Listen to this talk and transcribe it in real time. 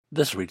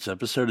This week's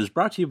episode is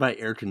brought to you by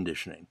air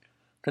conditioning.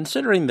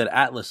 Considering that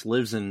Atlas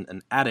lives in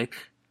an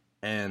attic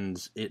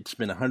and it's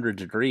been 100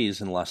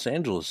 degrees in Los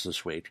Angeles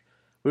this week,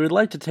 we would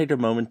like to take a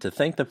moment to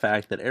thank the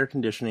fact that air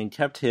conditioning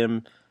kept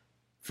him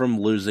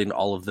from losing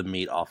all of the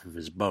meat off of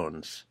his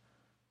bones.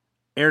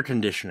 Air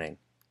conditioning.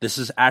 This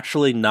is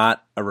actually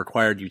not a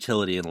required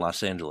utility in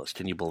Los Angeles.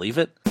 Can you believe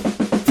it?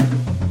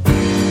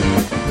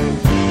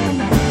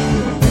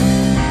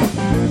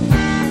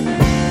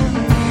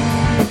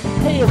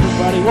 Hey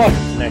everybody, welcome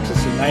to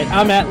Nexus at Night.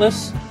 I'm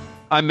Atlas.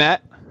 I'm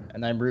Matt.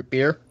 And I'm Root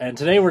Beer. And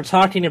today we're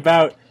talking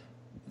about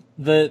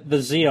the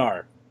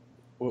ZR.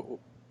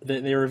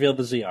 They revealed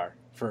the ZR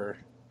for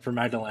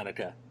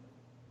Magdalénica.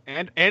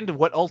 And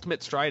what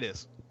Ultimate Stride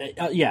is.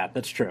 Yeah,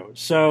 that's true.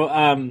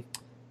 So,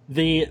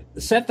 the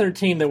set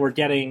 13 that we're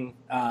getting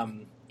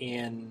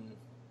in...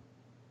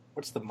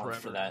 What's the month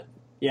for that?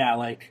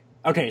 Yeah,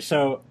 Okay,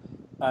 so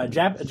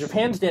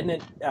Japan's getting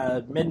it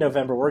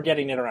mid-November. We're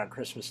getting it around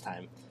Christmas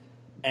time.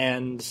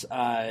 And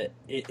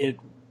it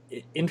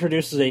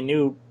introduces a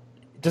new...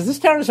 Does this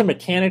count as a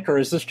mechanic, or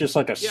is this just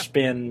like a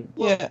spin?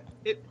 Well,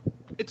 yeah,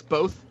 it's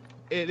both.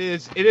 It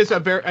is a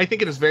very. I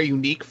think it is very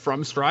unique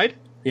from Stride.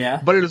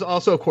 Yeah, but it is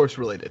also course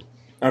related.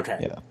 Okay.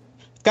 Yeah,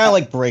 it's kind of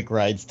like brake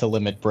rides to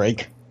limit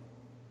break.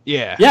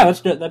 Yeah. Yeah,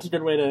 that's good. That's a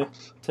good way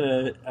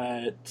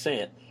to say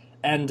it.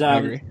 And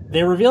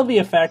they reveal the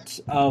effect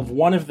of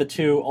one of the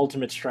two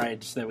ultimate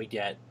strides that we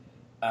get,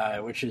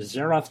 which is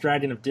Zeroth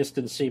Dragon of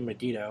Distant Sea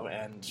Megiddo,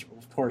 and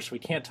of course we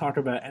can't talk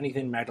about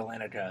anything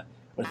Magdalénica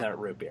without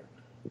Root Beer.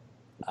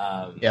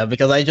 Yeah,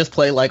 because I just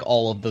play like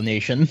all of the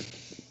nation.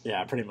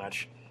 Yeah, pretty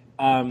much.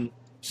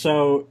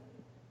 So,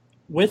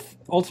 with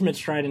Ultimate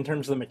Stride, in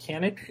terms of the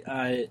mechanic,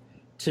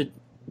 to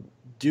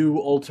do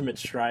Ultimate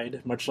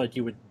Stride, much like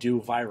you would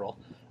do Viral,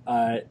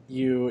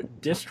 you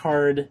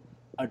discard...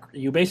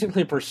 you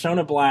basically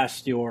Persona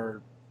Blast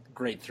your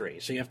Grade 3.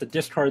 So you have to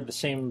discard the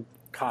same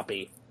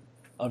copy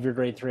of your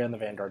Grade 3 on the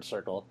Vanguard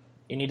Circle.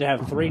 You need to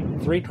have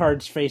three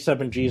cards face up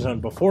in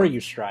G-Zone before you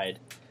Stride,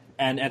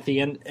 and at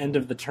the end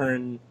of the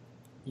turn...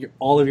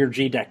 all of your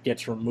G deck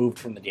gets removed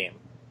from the game.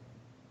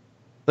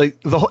 Like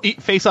the whole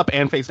face up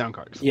and face down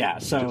cards. Yeah,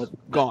 so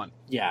gone.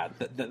 Yeah,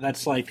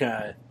 that's like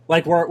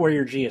where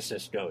your G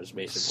assist goes,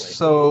 basically.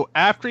 So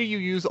after you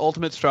use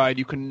Ultimate Stride,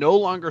 you can no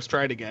longer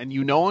Stride again.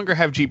 You no longer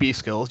have GB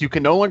skills. You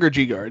can no longer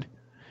G guard.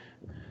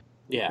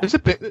 Yeah, there's a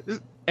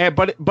bit,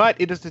 but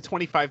it is the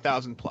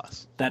 25,000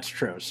 plus. That's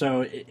true.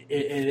 So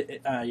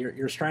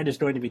your Stride is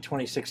going to be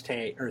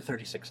 26k or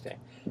 36k,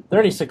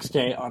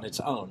 36k on its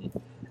own.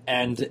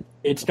 And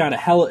it's got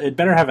it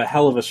better have a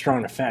hell of a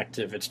strong effect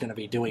if it's going to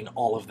be doing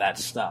all of that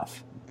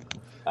stuff.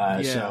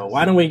 So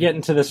why don't we get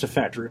into this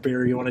effect? Root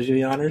Beer, you want to do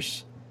the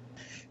honors?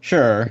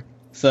 Sure.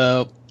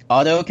 So,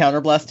 auto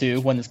Counterblast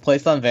 2, when it's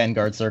placed on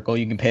Vanguard Circle,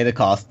 you can pay the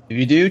cost. If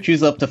you do,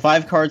 choose up to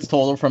 5 cards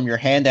total from your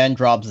hand and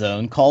drop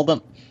zone, call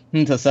them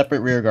to separate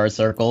Rearguard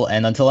Circle,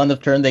 and until end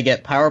of turn they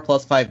get power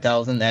plus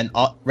 5,000 and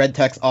red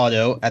text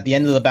auto. At the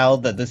end of the battle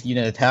that this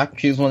unit attacked,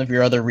 choose one of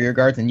your other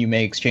rearguards and you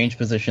may exchange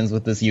positions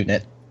with this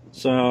unit.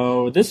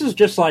 So this is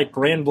just like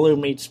Grand Blue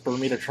meets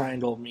Bermuda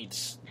Triangle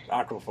meets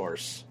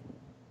Aquaforce,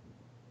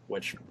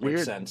 which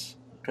makes sense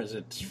because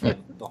it's for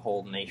the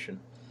whole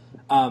nation.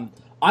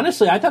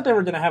 Honestly, I thought they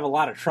were going to have a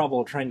lot of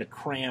trouble trying to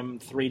cram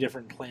 3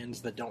 different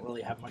clans that don't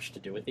really have much to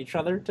do with each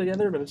other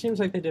together, but it seems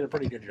like they did a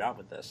pretty good job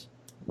with this.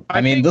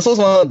 I mean, this was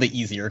one of the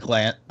easier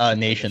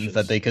nations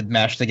that they could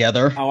mash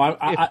together. Oh,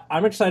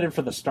 I'm excited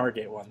for the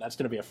Stargate one. That's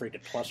going to be a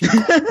freaking plus.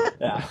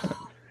 Yeah.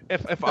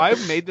 If I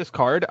made this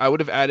card, I would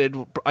have added...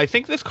 I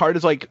think this card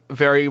is,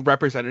 very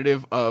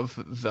representative of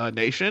the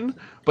nation,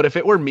 but if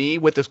it were me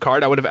with this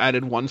card, I would have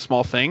added one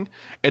small thing,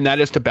 and that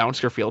is to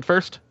bounce your field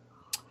first.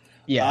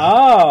 Yeah.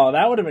 Oh,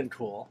 that would have been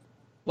cool.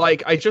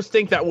 I just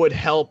think that would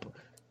help,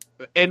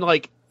 and,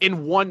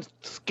 in one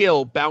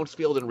skill, bounce,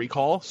 field, and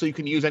recall, so you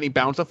can use any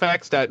bounce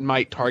effects that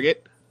might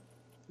target.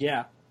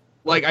 Yeah.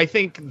 I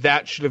think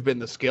that should have been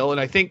the skill,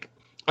 and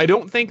I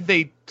don't think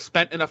they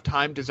spent enough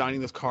time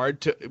designing this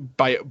card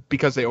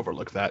because they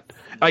overlooked that.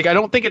 I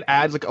don't think it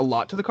adds a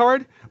lot to the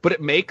card, but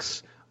it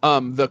makes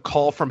the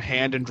call from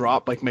hand and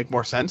drop make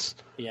more sense.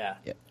 Yeah.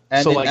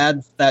 And so, it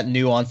adds that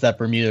nuance that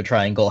Bermuda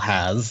Triangle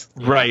has.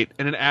 Right.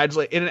 And it adds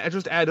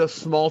just add a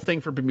small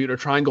thing for Bermuda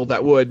Triangle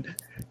that would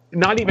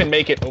not even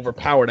make it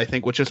overpowered, I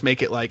think, would just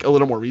make it a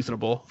little more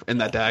reasonable in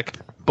that deck.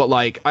 But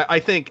I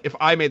think if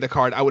I made the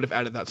card, I would have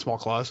added that small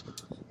clause.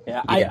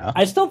 Yeah,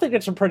 I still think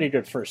it's a pretty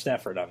good first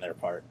effort on their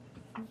part.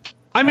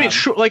 I mean,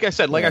 sure, like I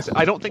said,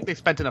 I don't think they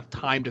spent enough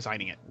time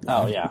designing it.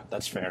 Oh yeah,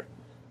 that's fair.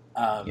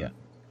 Yeah.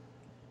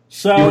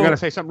 So you were gonna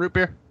say something, Root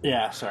Beer?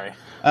 Yeah, sorry.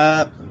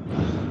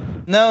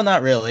 No,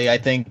 not really. I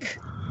think,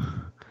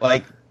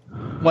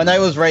 when I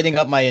was writing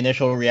up my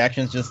initial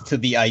reactions just to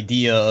the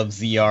idea of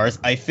ZRs,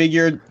 I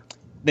figured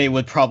they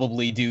would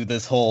probably do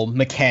this whole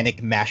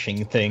mechanic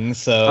mashing thing.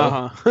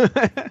 So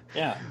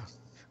yeah.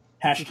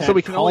 Hashtag so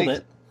we can called only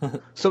it.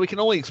 So we can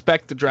only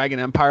expect the Dragon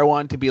Empire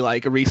one to be a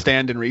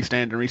restand and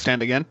restand and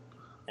restand again.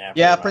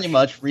 Yeah, pretty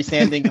much.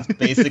 Restanding is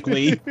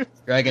basically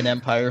Dragon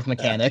Empire's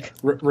mechanic.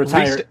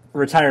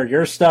 Retire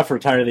your stuff,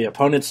 retire the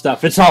opponent's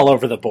stuff. It's all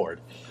over the board.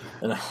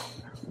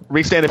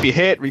 Restand if you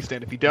hit,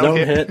 restand if you don't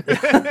hit.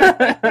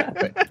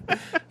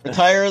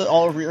 Retire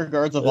all rear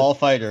guards of all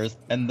fighters,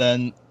 and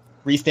then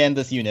restand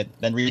this unit,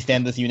 then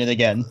restand this unit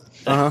again.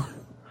 Uh-huh.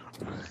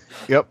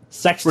 Yep.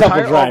 Sextuple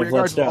Retire all drive, rear let's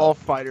guards go. of all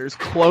fighters,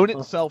 clone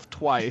itself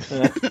twice,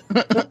 and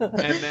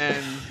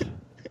then...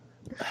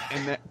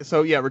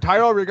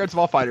 retire all rear guards of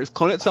all fighters,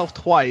 clone itself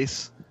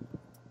twice,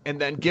 and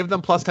then give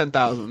them plus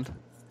 10,000.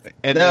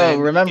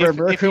 And remember,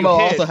 Murakumo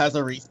also has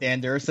a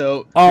restander,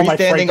 so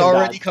restanding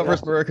already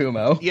covers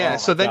Murakumo. Yeah,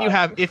 so then you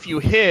have, if you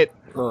hit,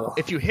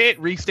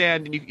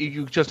 restand, and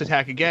you just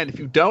attack again. If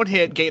you don't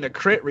hit, gain a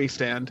crit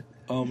restand.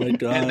 Oh my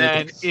god. And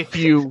then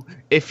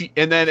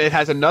and then it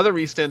has another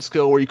restand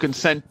skill where you can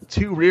send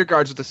 2 rear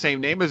guards with the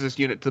same name as this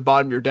unit to the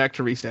bottom of your deck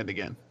to restand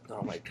again.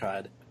 Oh my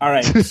god.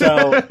 Alright,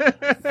 so...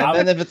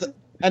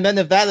 And then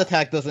if that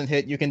attack doesn't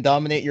hit, you can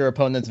dominate your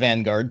opponent's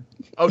vanguard.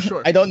 Oh,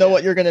 sure. I don't know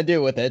what you're going to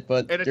do with it,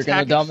 but you're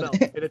going to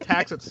dominate. It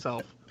attacks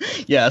itself.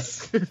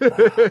 Yes.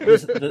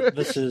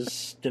 This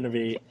is going to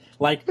be...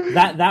 Like,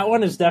 that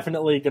one is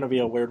definitely going to be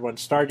a weird one.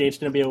 Stargate's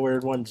going to be a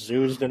weird one.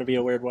 Zoo's going to be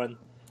a weird one.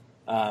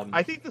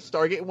 I think the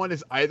Stargate one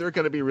is either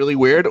going to be really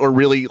weird or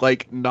really,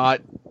 like,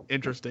 not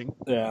interesting.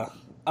 Yeah.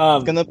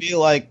 It's going to be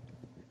like...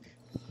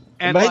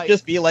 And it might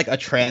just be like a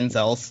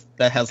Trans-Else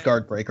that has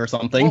guard break or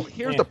something. Well,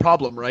 here's the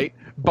problem, right?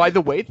 By the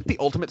way that the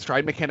ultimate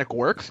stride mechanic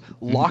works,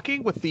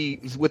 locking with the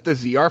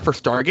ZR for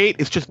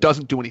Stargate just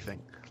doesn't do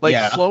anything. Like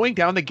slowing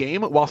down the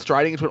game while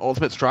striding into an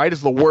ultimate stride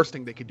is the worst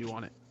thing they could do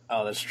on it.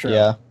 Oh, that's true.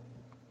 Yeah.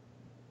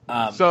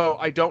 So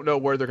I don't know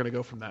where they're going to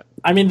go from that.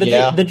 I mean, the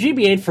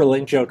GB8 for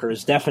Link Joker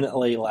is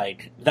definitely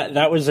like that.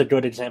 That was a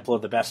good example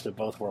of the best of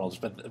both worlds.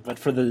 But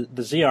for the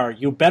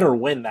ZR, you better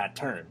win that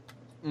turn.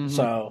 Mm-hmm.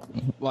 So,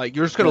 like,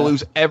 you're just going to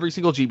lose every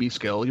single GB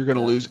skill. You're going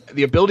to lose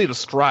the ability to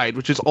stride,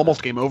 which is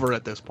almost game over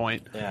at this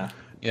point. Yeah.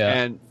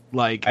 And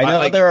like, I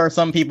know there are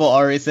some people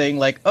already saying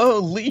like, "Oh,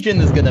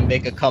 Legion is going to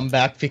make a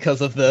comeback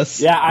because of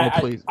this." Yeah,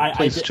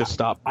 please just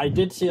stop. I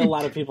did see a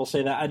lot of people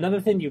say that.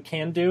 Another thing you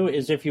can do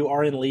is if you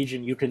are in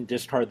Legion, you can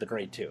discard the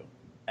Grade 2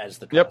 as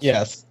the cost. Yep.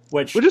 Yes.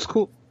 Which is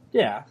cool.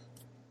 Yeah.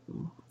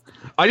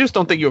 I just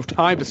don't think you have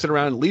time to sit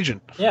around in Legion.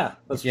 Yeah,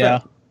 that's true.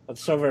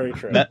 That's so very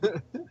true.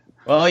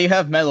 Well, you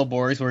have Metal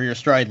Boars where your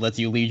stride lets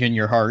you Legion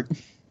your heart.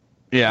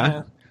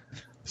 Yeah.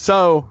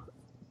 So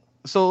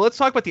let's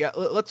talk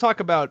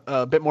about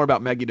a bit more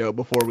about Megiddo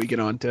before we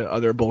get on to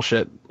other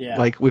bullshit. Yeah.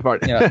 Like we've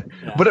already. Yeah.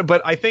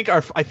 But I think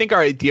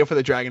our idea for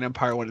the Dragon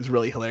Empire one is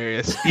really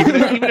hilarious.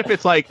 Even if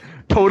it's like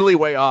totally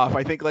way off,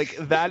 I think like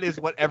that is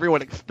what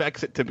everyone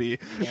expects it to be.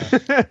 Yeah,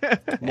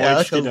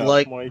 because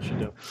like I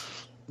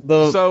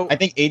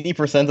think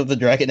 80% of the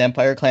Dragon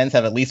Empire clans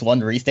have at least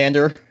one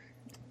restander.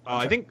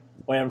 I think.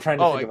 Wait, I'm trying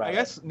to think about it. I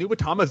guess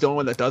Nubatama's the only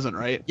one that doesn't,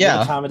 right?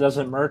 Yeah. Nubatama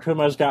doesn't.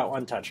 Murakumo's got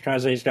one.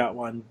 Touchkaze's got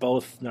one.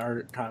 Both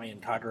Narukami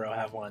and Kagero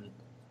have one.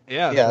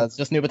 Yeah, it's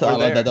just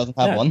Nubatama that doesn't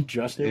have one.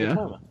 Just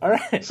Nubatama. All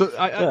right. So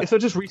so it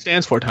just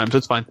restands 4 times. So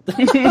it's fine.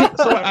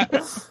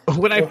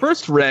 When I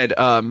first read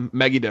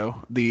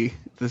Megiddo, the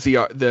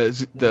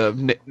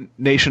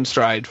nation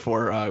stride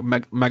for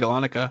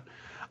Megalonica,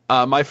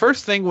 my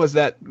first thing was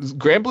that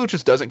Granblue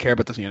just doesn't care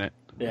about this unit.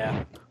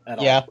 Yeah. At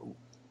all. Yeah.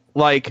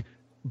 Like.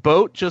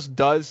 Boat just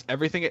does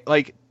everything.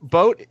 Like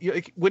Boat,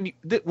 when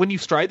you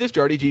stride this,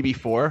 you're already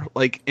GB4.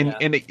 Like,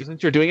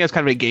 since you're doing it as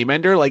kind of a game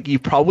ender, like you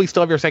probably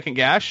still have your second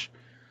gash,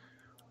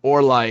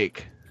 or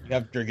like you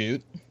have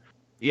Dragoot.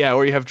 Yeah,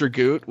 or you have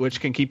Dragoot,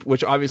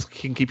 which obviously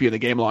can keep you in the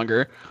game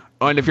longer.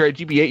 And if you're at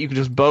GB8, you can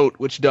just Boat,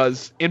 which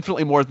does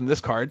infinitely more than this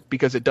card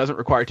because it doesn't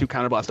require 2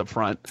 counterblast up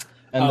front.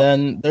 And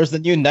then there's the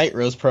new Night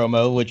Rose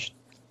promo, which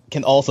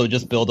can also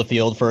just build a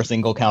field for a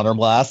single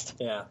counterblast.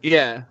 Yeah.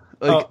 Yeah.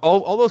 Like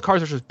all those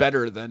cards are just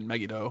better than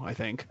Megiddo, I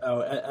think.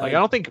 I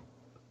don't think.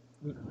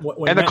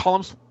 The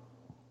columns.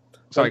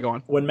 Sorry, go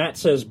on. When Matt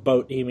says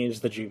boat, he means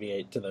the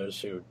GV8. To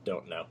those who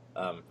don't know,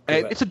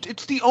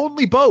 it's the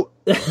only boat.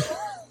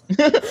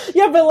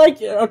 Yeah, but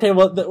like, okay,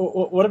 well,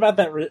 what about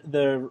that?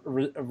 The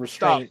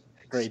restraint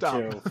Grade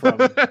 2 from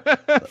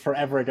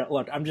forever ago.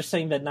 Look, I'm just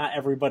saying that not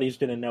everybody's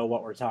going to know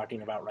what we're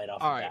talking about right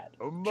off the bat.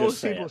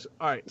 Most people.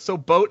 All right, so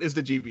Boat is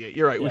the GB8.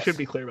 You're right. Yes. We should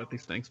be clear about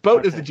these things.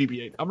 Boat is the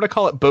GB8. I'm going to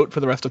call it Boat for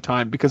the rest of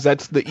time because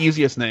that's the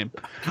easiest name.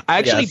 I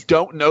actually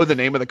don't know the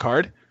name of the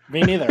card.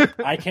 Me neither.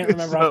 I can't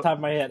remember off the top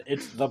of my head.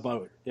 It's the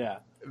Boat. Yeah.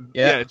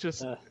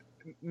 Just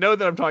know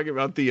that I'm talking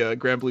about the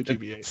Granblue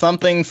GB8.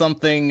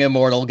 Something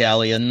Immortal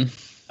Galleon.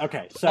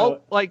 Okay,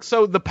 so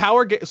the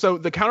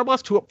the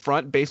counterblast 2 up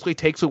front basically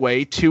takes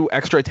away 2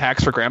 extra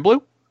attacks for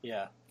Granblue.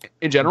 Yeah.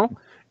 In general,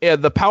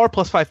 the power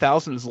plus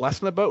 5,000 is less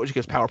than the Boat, which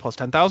gives power plus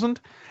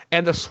 10,000.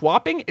 And the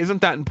swapping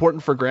isn't that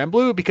important for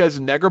Granblue because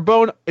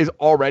Negerbone is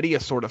already a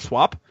sort of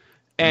swap.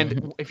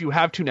 And if you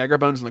have 2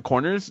 Negerbones in the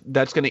corners,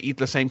 that's going to eat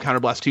the same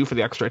counterblast 2 for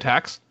the extra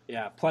attacks.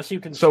 Yeah. Plus, you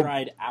can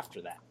stride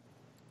after that.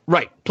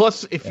 Right.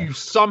 Plus, if you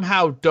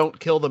somehow don't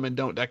kill them and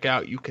don't deck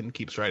out, you can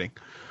keep striding.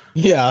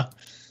 Yeah.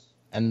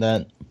 And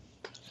then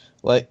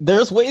Like,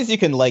 there's ways you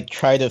can, like,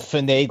 try to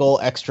finagle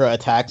extra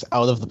attacks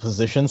out of the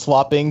position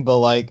swapping, but,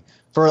 like,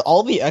 for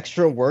all the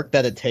extra work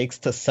that it takes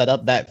to set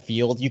up that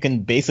field, you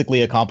can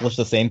basically accomplish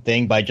the same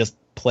thing by just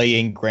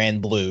playing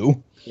Grand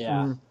Blue.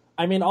 Yeah.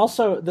 I mean,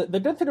 also, the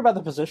good thing about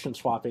the position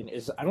swapping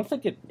is I don't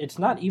think it's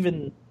not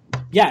even...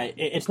 Yeah,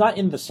 it's not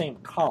in the same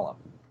column.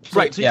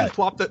 Right, so you can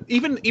swap the...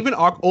 Even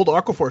old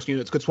Aquaforce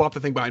units could swap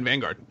the thing behind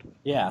Vanguard.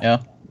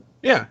 Yeah.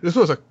 Yeah, this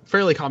was a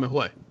fairly common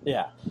play.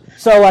 Yeah.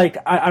 So, like,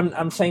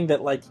 I'm saying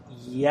that, like,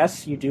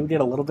 yes, you do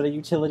get a little bit of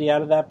utility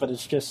out of that, but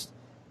it's just...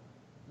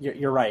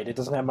 You're right, it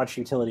doesn't have much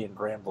utility in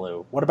Grand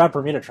Blue. What about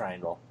Bermuda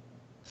Triangle?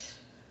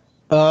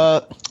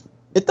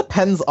 It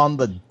depends on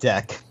the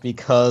deck,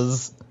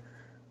 because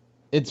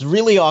it's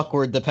really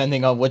awkward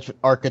depending on which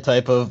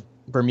archetype of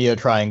Bermuda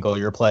Triangle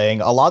you're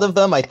playing. A lot of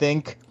them, I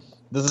think,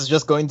 this is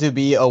just going to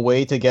be a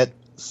way to get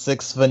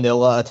 6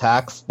 vanilla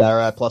attacks that are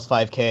at plus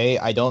 5k.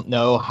 I don't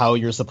know how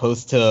you're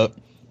supposed to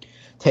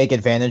take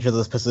advantage of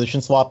this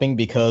position swapping,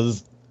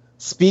 because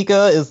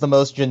Spica is the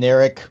most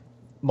generic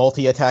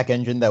multi-attack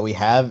engine that we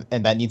have,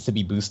 and that needs to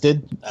be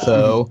boosted.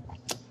 So,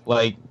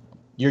 like,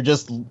 you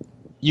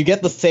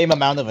get the same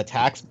amount of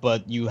attacks,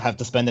 but you have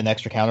to spend an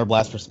extra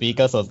counterblast for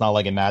Spica, so it's not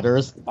like it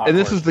matters. And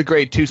this is the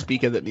grade 2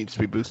 Spica that needs to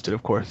be boosted,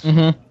 of course.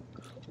 Mm-hmm.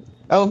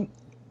 Oh,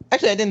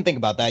 actually, I didn't think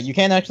about that. You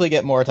can actually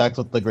get more attacks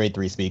with the grade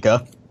 3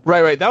 Spica.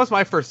 Right. That was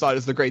my first thought,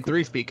 is the grade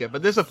 3 Spica.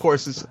 But this, of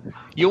course, is...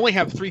 You only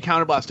have 3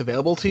 counterblast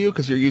available to you,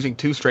 because you're using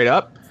 2 straight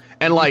up.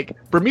 And, like,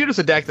 Bermuda's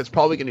a deck that's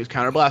probably going to use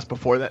counterblast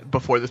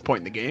before this point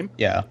in the game.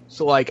 Yeah.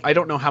 So, like, I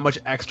don't know how much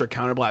extra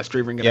counterblast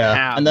you're even going to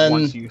have and then,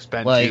 once you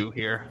spend like, 2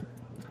 here.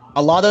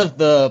 A lot of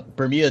the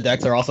Bermuda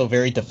decks are also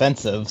very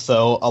defensive,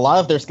 so a lot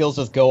of their skills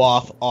just go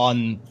off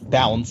on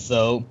bounce,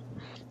 so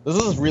this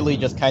is really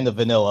just kind of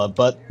vanilla,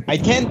 but I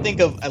can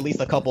think of at least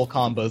a couple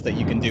combos that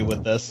you can do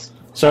with this.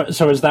 So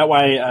is that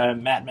why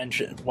Matt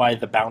mentioned why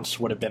the bounce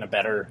would have been a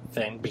better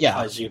thing,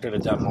 because you could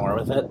have done more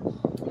with it?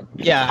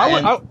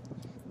 Yeah,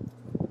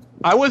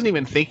 I wasn't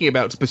even thinking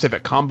about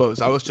specific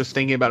combos. I was just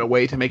thinking about a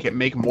way to make it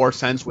make more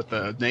sense with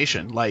the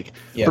nation. Like,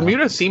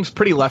 Bermuda seems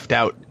pretty left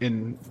out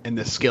in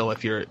this skill,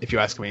 if you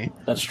ask me.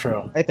 That's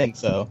true. I think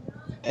so.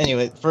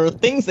 Anyway, for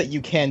things that you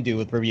can do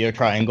with Bermuda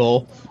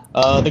Triangle,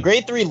 the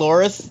grade 3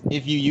 Loris,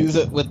 if you use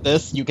it with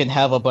this, you can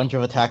have a bunch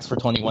of attacks for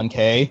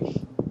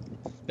 21k.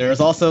 There's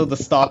also the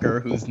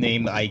Stalker, whose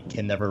name I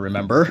can never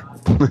remember.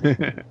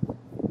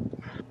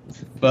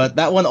 But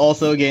that one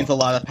also gains a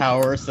lot of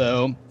power,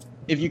 so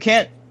if you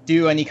can't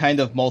do any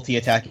kind of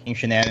multi-attacking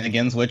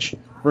shenanigans, which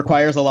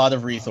requires a lot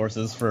of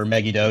resources for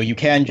Megiddo, you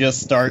can just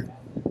start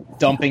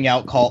dumping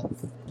out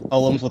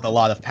columns with a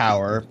lot of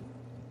power.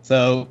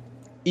 So,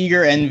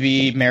 Eager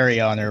Envy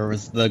Mariana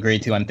was the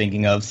grade 2 I'm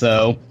thinking of,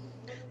 so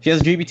she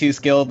has a GB2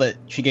 skill that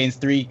she gains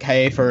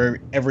 3k for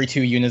every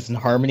 2 units in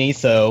Harmony,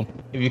 so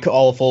if you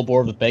call a full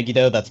board with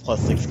Megiddo, that's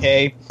plus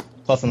 6k,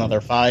 plus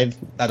another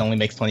 5, that only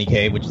makes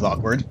 20k, which is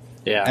awkward.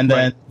 Yeah. And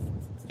then,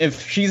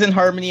 if she's in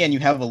Harmony and you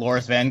have a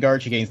Loris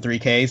Vanguard, she gains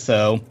 3k,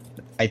 so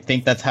I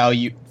think that's how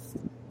you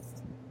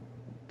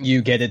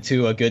get it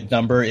to a good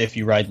number if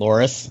you ride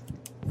Loris.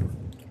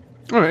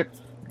 Alright.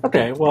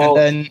 Okay, well...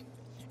 And then,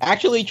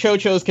 actually,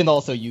 Cho-Chos can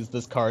also use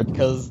this card,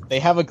 because they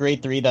have a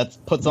grade 3 that's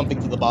put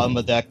something to the bottom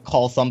of the deck,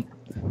 call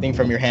something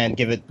from your hand,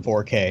 give it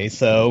 4k,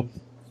 so...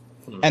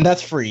 And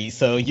that's free,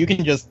 so you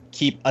can just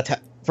keep...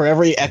 For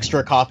every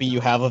extra copy you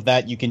have of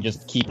that, you can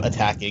just keep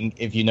attacking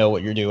if you know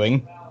what you're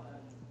doing.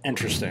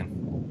 Interesting.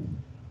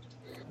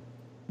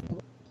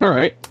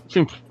 Alright.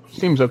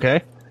 Seems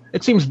okay.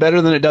 It seems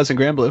better than it does in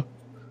Grand Blue.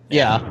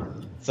 Yeah.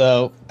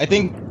 So, I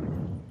think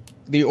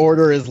the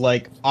order is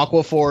like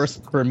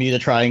Aquaforce, Bermuda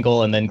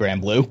Triangle, and then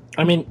Grand Blue.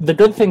 I mean, the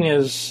good thing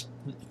is,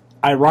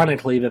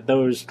 ironically, that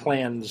those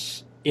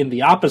clans in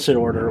the opposite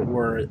order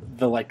were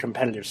the, like,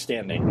 competitive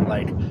standing.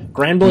 Like,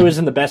 Grand Blue is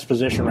in the best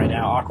position right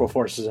now,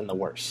 Aquaforce is in the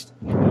worst.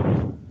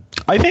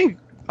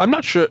 I'm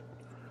not sure.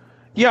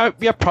 Yeah,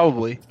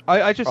 probably.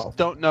 I just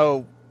don't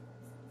know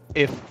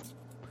if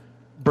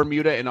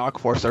Bermuda and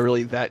Aquaforce are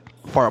really that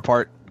far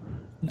apart.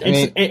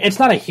 It's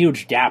not a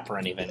huge gap or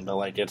anything, but,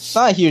 like, it's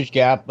not a huge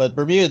gap, but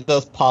Bermuda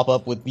does pop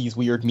up with these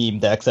weird meme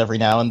decks every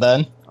now and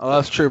then. Oh,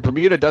 that's true.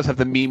 Bermuda does have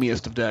the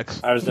memeiest of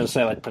decks. I was going to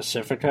say, like,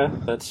 Pacifica.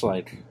 That's,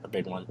 like, a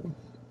big one.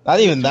 Not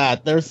even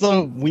that. There's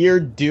some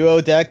weird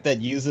duo deck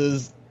that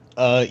uses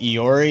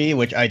Iori,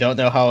 which I don't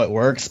know how it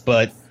works,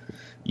 but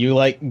you,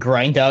 like,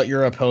 grind out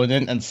your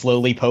opponent and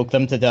slowly poke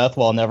them to death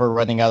while never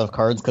running out of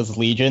cards because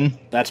Legion.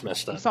 That's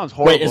messed up. That sounds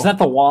horrible. Wait, is that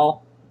the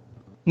wall?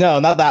 No,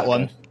 not that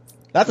one.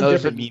 That's a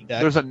different meme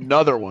deck. There's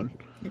another one.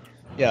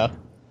 Yeah.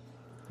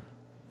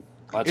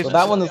 So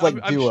that one is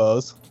like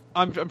duos.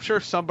 I'm sure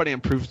somebody in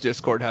Proof's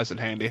Discord has it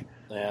handy.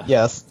 Yeah.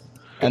 Yes.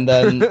 And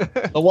then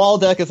the wall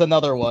deck is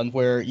another one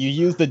where you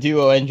use the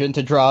duo engine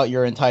to draw out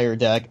your entire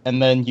deck,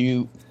 and then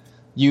you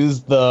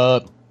use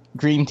the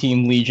Dream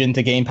Team Legion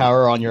to gain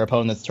power on your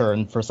opponent's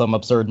turn for some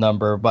absurd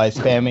number by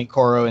spamming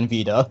Koro and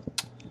Vita.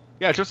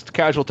 Yeah, just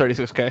casual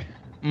 36k.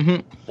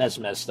 Mm-hmm. That's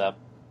messed up.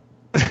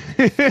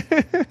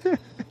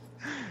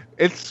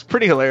 It's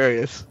pretty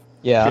hilarious.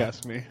 Yeah. If you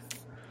ask me.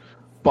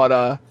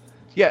 But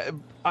yeah,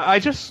 I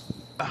just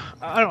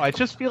I don't know. I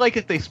just feel like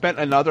if they spent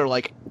another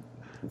like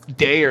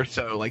day or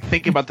so like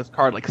thinking about this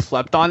card, like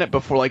slept on it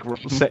before like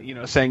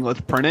saying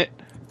let's print it.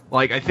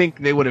 Like, I think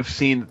they would have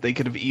seen that they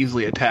could have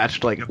easily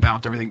attached, like, a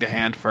bounce everything to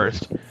hand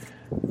first.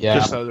 Yeah.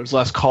 Just so there's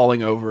less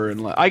calling over.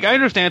 And I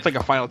understand it's like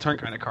a final turn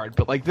kind of card,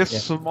 but, like,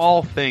 this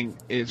small thing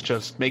is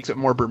just makes it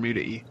more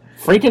Bermuda-y.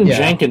 Freaking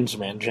Jenkins,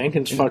 man.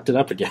 Jenkins fucked it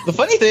up again. The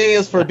funny thing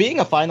is, for being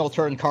a final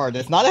turn card,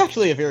 it's not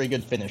actually a very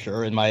good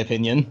finisher, in my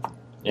opinion.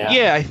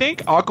 Yeah, I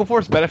think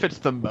Aquaforce benefits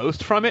the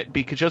most from it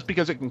because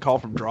it can call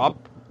from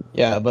drop.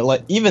 Yeah, but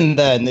like even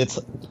then,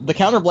 the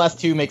Counterblast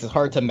 2 makes it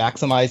hard to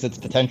maximize its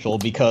potential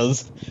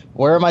because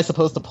where am I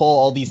supposed to pull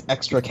all these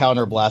extra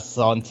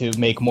Counterblasts on to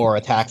make more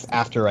attacks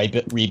after I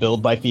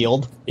rebuild my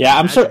field? Yeah,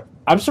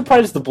 I'm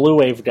surprised the Blue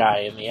Wave guy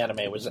in the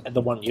anime was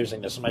the one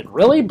using this. I'm like,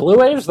 really? Blue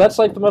Waves? That's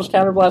like the most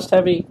Counterblast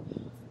heavy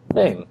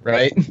thing.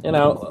 Right? You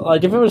know,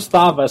 like if it was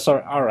Thavas,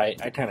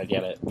 alright, I kind of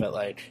get it, but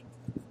like,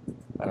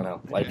 I don't know.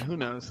 Like, who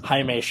knows?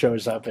 Jaime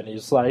shows up and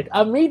he's like,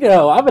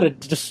 Amigo, I'm gonna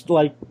just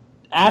like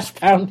ass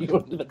pound you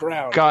into the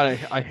ground. God,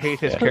 I hate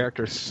his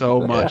character so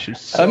much.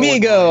 He's so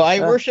Amigo,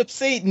 annoying. I worship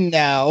Satan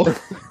now.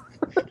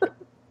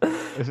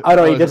 I don't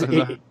know. He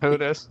doesn't. Who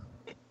does?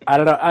 I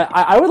don't know.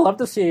 I would love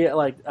to see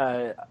like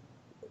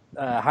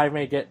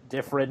Jaime get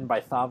diff-ridden by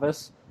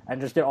Thavas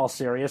and just get all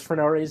serious for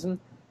no reason.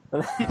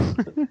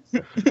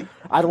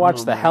 I'd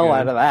watch the hell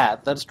out of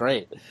that. That's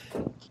great.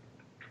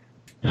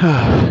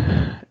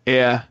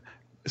 Yeah.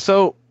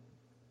 So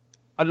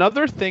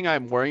another thing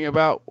I'm worrying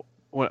about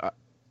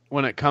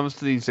when it comes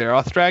to these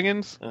Zeroth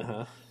dragons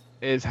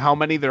is how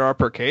many there are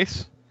per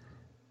case.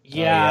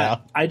 Yeah,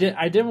 I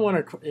didn't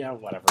want to. Yeah,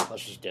 whatever.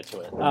 Let's just get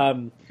to it.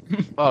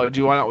 Oh, do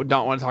you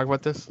not want to talk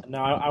about this?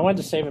 No, I wanted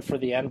to save it for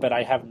the end, but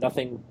I have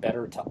nothing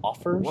better to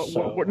offer.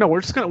 So. We're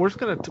just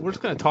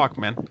gonna talk,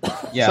 man.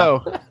 Yeah.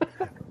 So,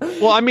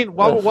 well, I mean,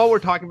 while we're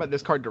talking about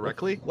this card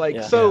directly,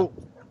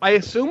 I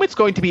assume it's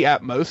going to be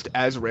at most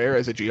as rare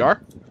as a GR.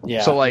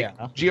 Yeah. So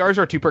GRs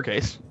are 2 per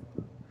case.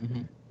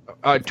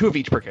 Mm-hmm. 2 of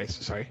each per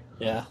case. Sorry.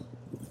 Yeah.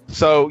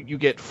 So you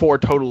get 4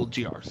 total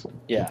GRs.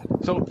 Yeah.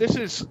 So this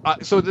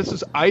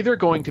is either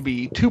going to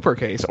be 2 per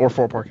case or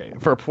 4 per case.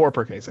 For 4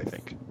 per case, I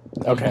think.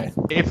 Okay.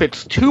 If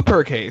it's 2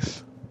 per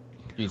case,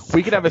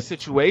 we could have a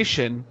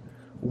situation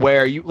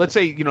where let's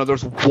say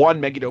there's 1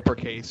 Megiddo per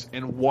case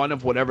and 1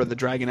 of whatever the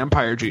Dragon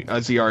Empire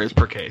ZR is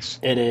per case.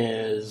 It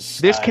is.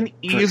 This can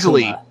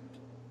easily. Drakuma.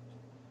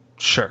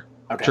 Sure.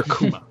 Okay.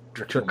 Drakuma.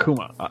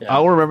 Drakuma. Yeah. I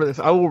will remember this.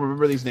 I will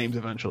remember these names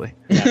eventually.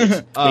 Yeah,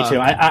 me too.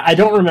 I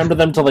don't remember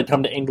them till they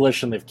come to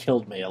English, and they've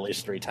killed me at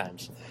least 3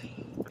 times.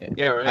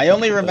 Yeah, right. I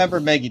only remember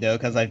Megiddo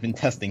because I've been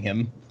testing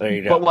him. There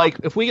you go. But like,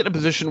 if we get in a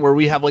position where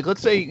we have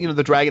let's say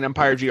the Dragon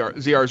Empire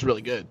ZR is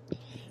really good.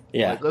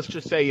 Yeah. Let's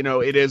just say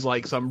it is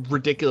like some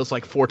ridiculous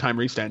 4-time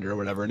restander or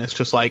whatever, and it's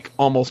just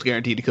almost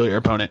guaranteed to kill your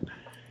opponent.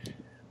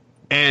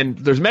 And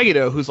there's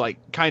Megiddo who's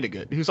kind of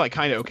good, who's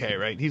kind of okay,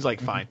 right? He's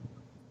fine.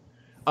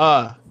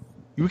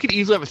 We could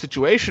easily have a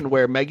situation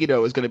where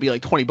Megiddo is going to be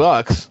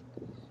 $20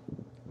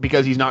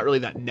 because he's not really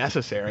that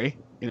necessary,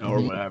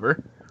 or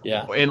whatever.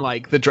 Yeah. And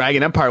the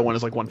Dragon Empire one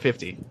is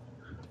 $150.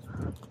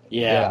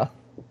 Yeah.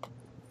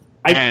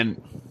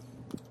 And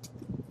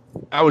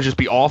that would just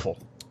be awful.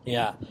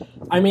 Yeah.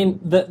 I mean,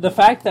 the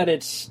fact that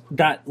it's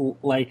got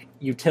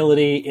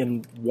utility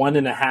in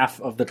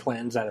 1.5 of the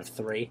clans out of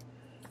 3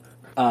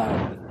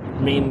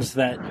 means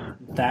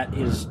that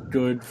is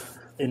good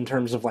in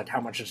terms of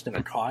how much it's going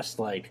to cost.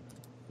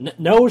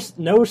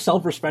 No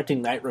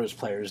self-respecting Night Rose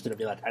player is going to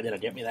be I gotta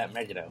get me that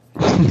Megiddo.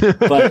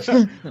 But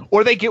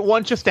or they get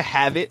one just to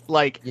have it.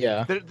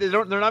 Yeah. They're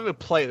not going to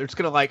play. They're just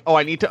going to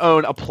I need to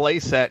own a play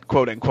set,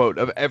 quote unquote,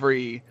 of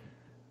every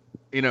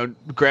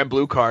Grand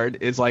Blue card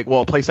is a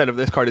play set of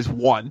this card is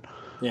 1.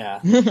 Yeah.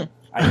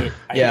 I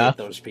hate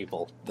those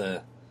people.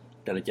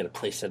 Gotta get a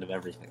play set of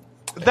everything.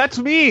 That's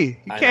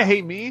me. You can't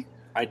hate me.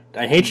 I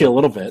hate you a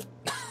little bit.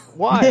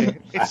 Why?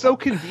 It's so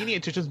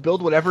convenient to just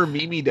build whatever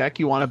Mimi deck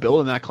you want to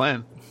build in that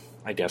clan.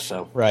 I guess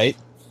so. Right.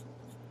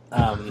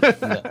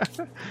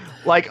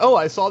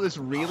 I saw this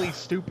really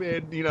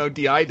stupid,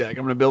 DI deck.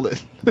 I'm going to build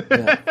it.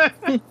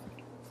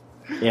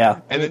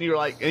 Yeah. And then and you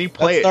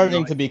play That's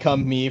starting to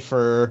become me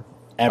for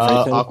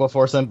everything.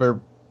 Aquaforce and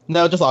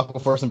just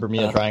Aquaforce and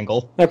Bermuda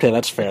Triangle. Okay,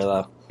 that's fair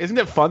though. Isn't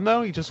it fun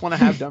though? You just want to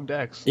have dumb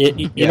decks.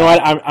 You know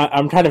what?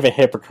 I'm kind of a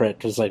hypocrite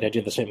because I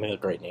do the same thing with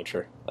Great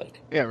Nature.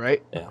 Yeah,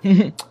 right.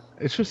 Yeah.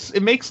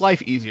 It makes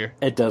life easier.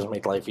 It does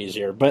make life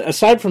easier, but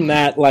aside from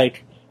that,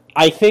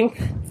 I think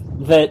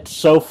that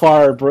so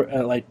far,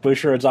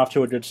 Bushiroad's off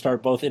to a good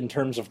start, both in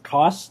terms of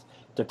cost,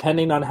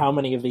 depending on how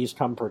many of these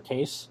come per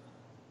case,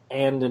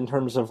 and in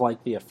terms of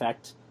the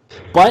effect.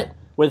 But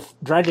with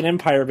Dragon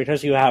Empire,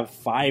 because you have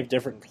 5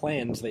 different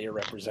clans that you're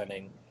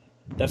representing,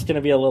 that's going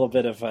to be a little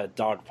bit of a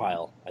dog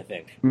pile, I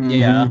think.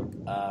 Yeah.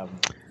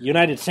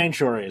 United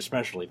Sanctuary,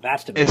 especially,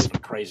 that's going to be even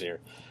crazier.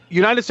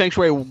 United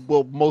Sanctuary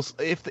will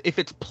if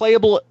it's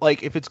playable,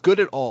 if it's good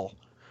at all,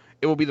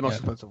 it will be the most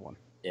expensive one.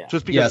 Yeah.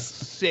 Just because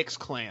 6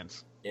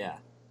 clans. Yeah.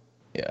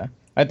 Yeah.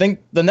 I think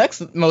the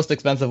next most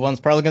expensive one's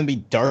probably going to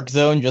be Dark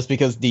Zone, just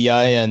because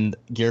DI and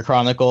Gear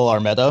Chronicle are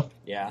meta.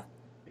 Yeah.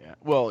 Yeah.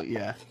 Well,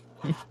 yeah.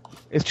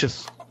 It's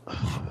just,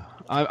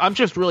 I'm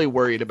just really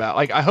worried about.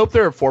 Like, I hope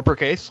there are 4 per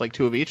case, like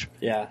 2 of each.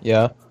 Yeah.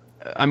 Yeah.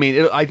 I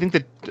mean, I think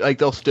that like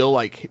they'll still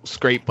like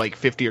scrape like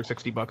 $50 or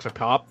 $60 a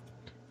pop,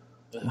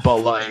 but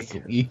like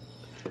The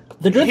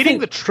good hitting thing,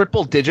 the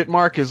triple digit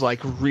mark is like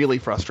really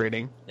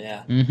frustrating.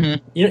 yeah.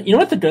 Mm-hmm. You know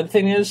what the good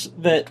thing is,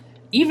 that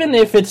even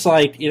if it's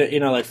like like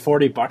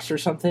 $40 or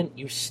something,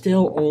 you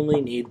still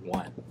only need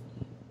one.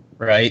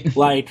 Right.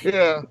 Like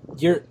Yeah.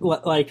 you're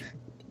like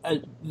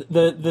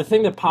the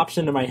thing that pops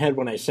into my head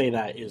when I say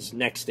that is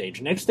Next Stage.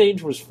 Next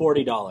Stage was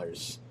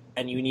 $40,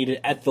 and you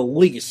needed at the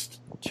least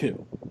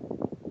 2.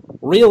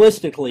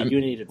 Realistically, you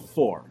needed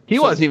 4. He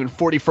So- wasn't even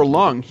 40 for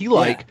long. He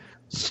like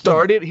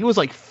started. He was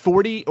like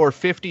 40 or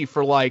 50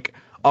 for like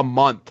a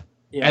month,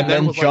 yeah, And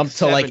then was, like, jumped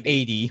to like 70.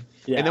 80.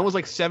 yeah, and then was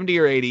like 70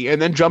 or 80,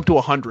 and then jumped to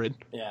 100.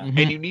 yeah, Mhm.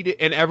 And you needed,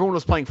 and everyone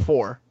was playing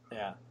 4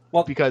 yeah.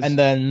 Well, because And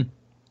then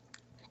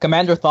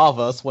Commander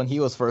Thavas, when he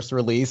was first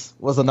released,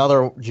 was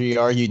another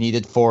GR you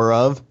needed 4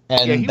 of,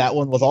 and Yeah, he that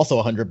one was also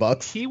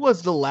 $100. he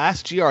was the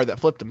last GR that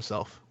flipped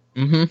himself.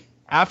 Mm-hmm.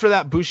 After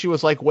that, Bushi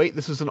was like, "Wait,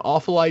 this is an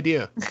awful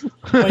idea."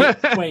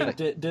 wait.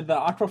 Did the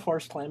Aqua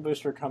Force Clan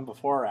Booster come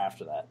before or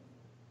after that?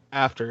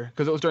 After,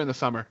 because it was during the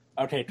summer.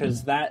 Okay,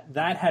 because that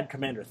had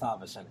Commander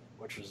Thavas in it,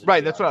 which was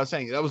Right, that's what I was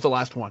saying. That was the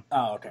last one.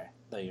 Oh, okay.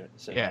 That you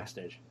said Yeah. Next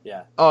Stage.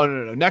 Yeah. Oh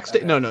no, next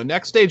Okay. no,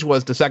 next stage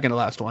was the second to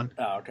last one.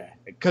 Oh, okay.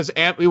 Because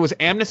it was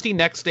Amnesty,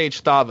 Next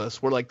Stage,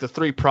 Thavas were like the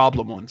 3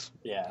 problem ones.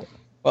 Yeah.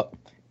 Well,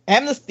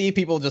 Amnesty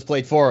people just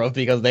played 4 of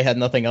because they had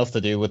nothing else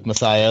to do with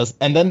Messiahs,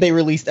 and then they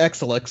released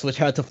Exilix, which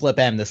had to flip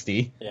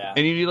Amnesty. Yeah.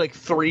 And you need like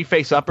 3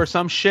 face up or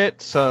some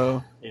shit.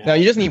 So Yeah. No,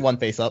 you just need 1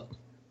 face up.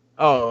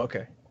 oh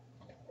okay.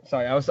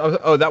 Sorry, I was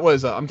oh that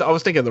was I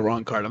was thinking of the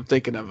wrong card. I'm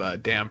thinking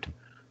of Damned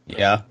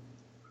Yeah.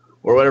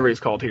 or whatever he's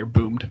called here.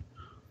 Boomed.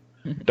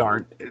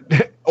 Darn.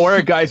 Or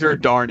a geyser.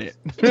 Darn it.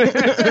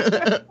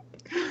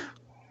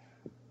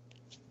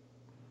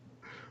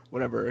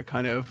 Whatever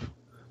kind of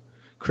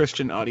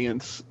Christian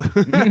audience.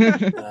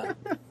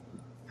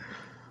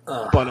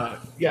 But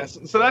yes,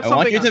 so that's I something.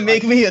 want you to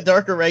make me a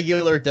darker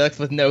regular dex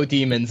with no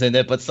demons in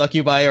it, but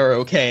Succubi are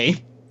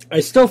okay. I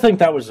still think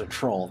that was a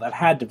troll. That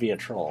had to be a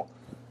troll.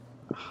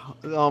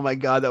 Oh my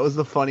god, that was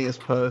the funniest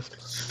post.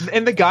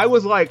 And the guy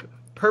was like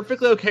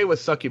perfectly okay with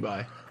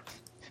Succubi,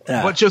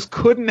 Yeah. but just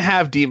couldn't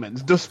have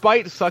demons,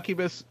 despite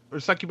Succubus or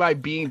Succubi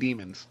being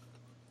demons.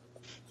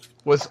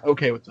 Was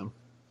okay with them.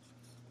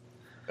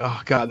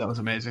 Oh god, that was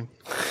amazing.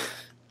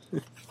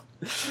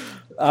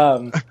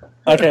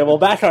 Okay, well,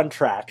 back on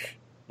track.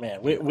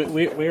 Man,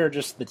 we are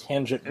just the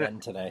tangent men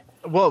today.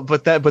 Well,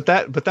 but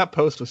that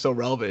post was so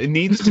relevant. It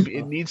needs to be.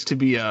 It needs to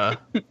be.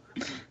 It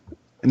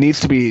needs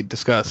to be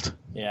discussed.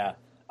 Yeah.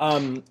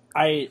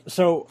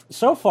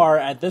 So far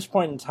at this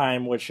point in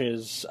time, which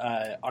is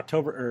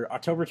October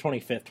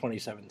 25th,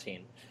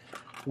 2017,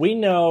 we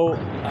know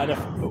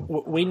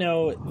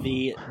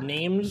the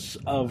names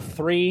of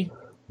 3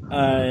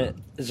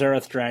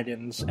 Zereth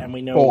dragons, and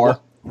we know 4.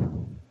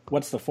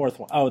 what's the 4th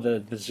one? Oh,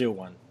 the Zoo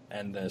one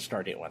and the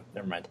Stargate one.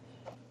 Never mind.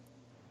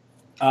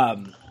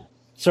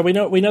 So we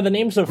know the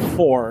names of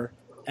 4,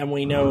 and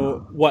we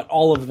know what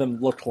all of them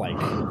look like,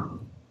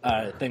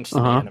 thanks to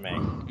the anime.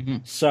 Mm-hmm.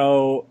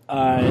 So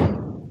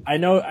I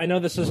know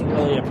this isn't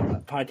really a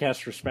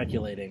podcast for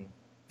speculating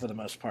for the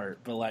most part,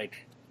 but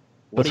like,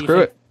 what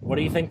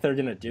do you think they're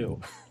gonna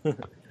do?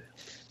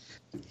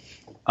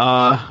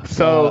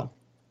 So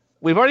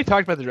we've already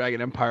talked about the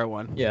Dragon Empire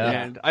one. Yeah.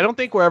 And I don't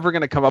think we're ever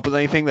going to come up with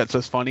anything that's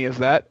as funny as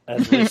that.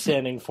 As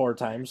restanding 4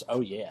 times. Oh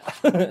yeah.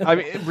 I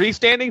mean,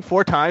 restanding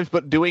 4 times,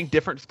 but doing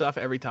different stuff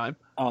every time.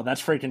 Oh,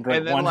 that's freaking great.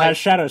 And then, One like- has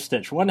Shadow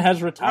Stitch. One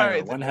has Retire.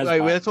 Right, One has. like,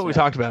 Bounce, that's what we yeah.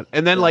 talked about.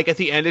 And then, like, at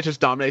the end, it just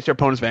dominates your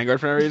opponent's Vanguard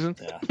for no reason.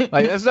 Yeah.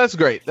 Like, that's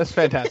great. That's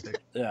fantastic.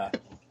 Yeah.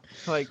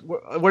 Like,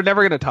 we're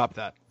never going to top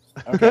that.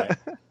 Okay.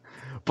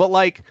 But,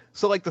 like,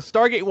 so, like, the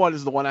Stargate one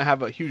is the one I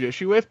have a huge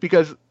issue with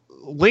because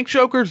Link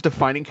Joker's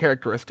defining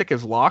characteristic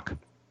is lock.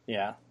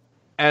 Yeah.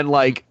 And,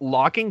 like,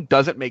 locking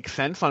doesn't make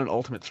sense on an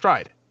Ultimate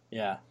Stride.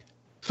 Yeah.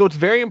 So it's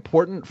very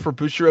important for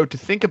Bushiro to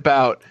think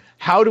about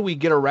how do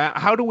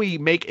we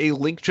make a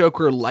Link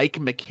Joker-like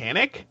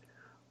mechanic,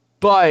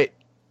 but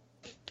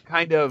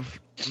kind of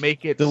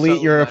make it Delete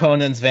so your that-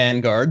 opponent's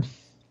Vanguard.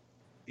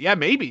 Yeah,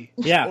 maybe.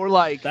 Yeah. Or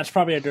like That's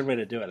probably a good way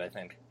to do it, I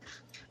think.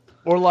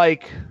 or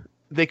like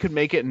they could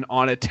make it an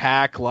on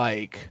attack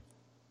like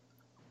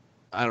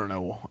I don't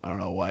know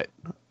what.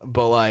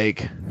 But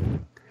like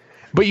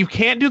but you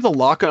can't do the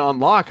lock and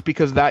unlock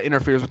because that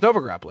interferes with Nova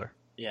Grappler.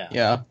 Yeah.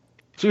 Yeah.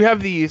 So you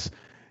have these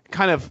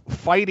kind of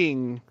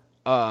fighting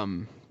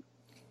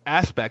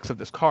aspects of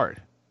this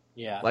card.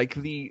 Yeah. Like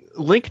the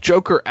Link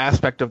Joker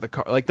aspect of the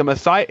card, like the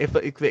Messiah. If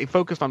they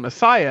focused on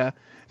Messiah,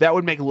 that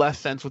would make less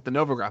sense with the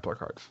Nova Grappler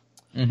cards.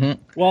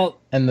 Mm-hmm. Well,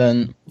 And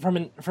then from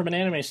an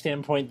anime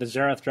standpoint, the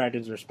Zereth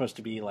dragons are supposed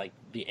to be like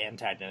the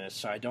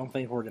antagonists, so I don't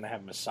think we're gonna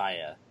have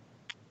Messiah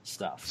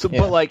stuff. So, Yeah.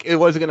 but like, it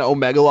was going to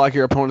Omega lock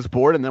your opponent's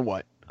board, and then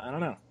what? I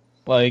don't know.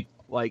 like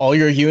Like all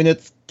your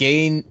units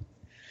gain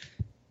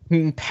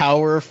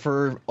power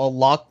for a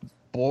locked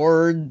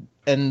board,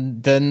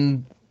 and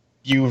then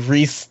you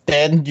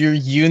restand your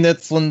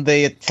units when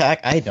they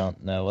attack. I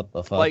don't know what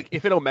the fuck. Like,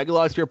 if it Omega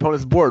locks your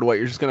opponent's board, what,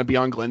 you're just going to be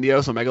on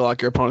Glendios, Omega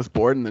lock your opponent's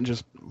board, and then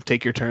just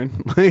take your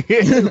turn?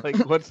 Like,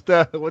 what's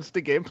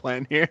the game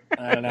plan here?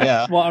 I don't know.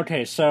 Yeah. Well,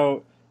 okay,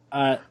 so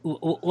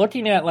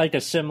looking at like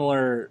a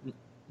similar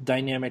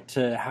dynamic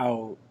to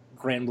how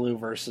Grand Blue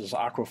versus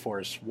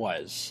Aquaforce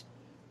was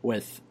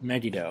with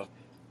Megiddo,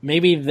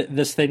 maybe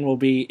this thing will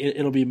be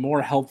it'll be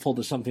more helpful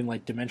to something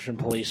like Dimension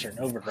Police or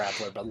Nova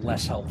Grappler, but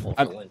less helpful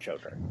for Link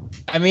Joker.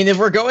 I mean, if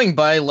we're going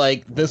by,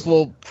 like, this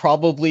will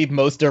probably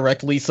most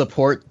directly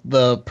support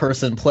the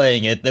person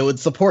playing it, they would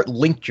support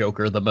Link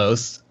Joker the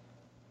most.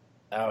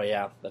 Oh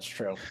yeah, that's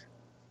true.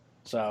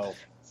 So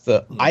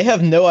I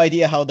have no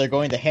idea how they're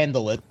going to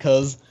handle it,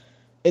 because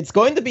it's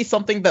going to be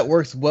something that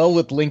works well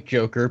with Link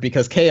Joker,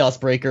 because Chaos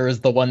Breaker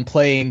is the one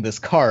playing this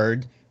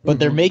card, but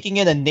they're making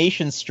it a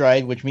Nation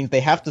Stride, which means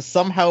they have to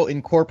somehow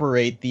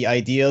incorporate the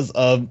ideas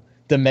of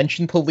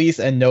Dimension Police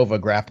and Nova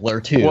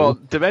Grappler, too. Well,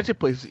 Dimension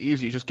Police is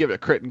easy. Just give it a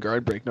crit and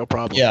guard break, no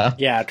problem.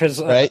 yeah,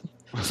 because right?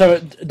 so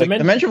Like,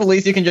 Dimension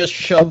Police, you can just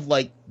shove,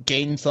 like,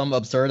 gain some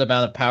absurd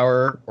amount of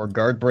power or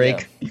guard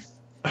break.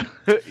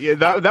 Yeah,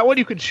 that one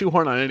you can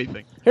shoehorn on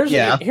anything.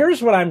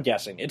 Here's what I'm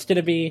guessing. It's going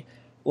to be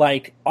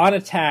like on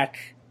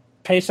attack,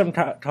 pay some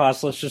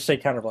cost. Let's just say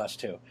Counterblast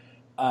 2.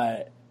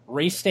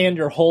 Restand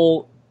your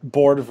whole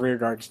board of rear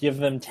guards. Give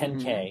them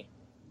 10k,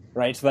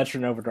 right? So that's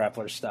your Nova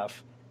Grappler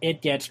stuff.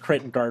 It gets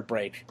crit and guard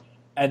break,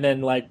 and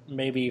then like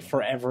maybe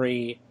for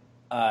every,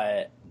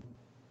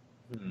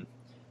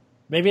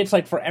 maybe it's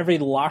like for every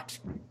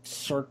locked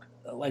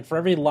like for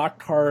every locked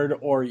card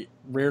or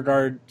rear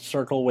guard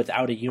circle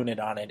without a unit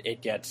on it,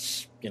 it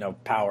gets,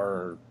 power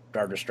or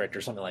guard restrict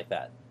or something like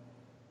that.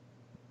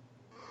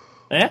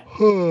 Yeah?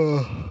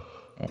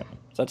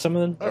 Is that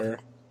something? Or...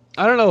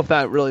 I don't know if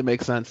that really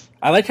makes sense.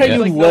 I like how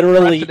you Like,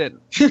 literally... no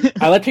precedent.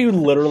 I like how you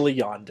literally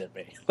yawned at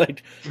me.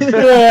 Like,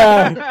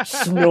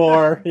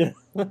 snore.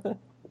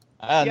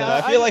 I don't know.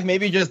 I feel like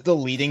maybe just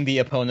deleting the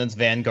opponent's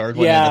Vanguard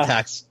when Yeah. it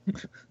attacks.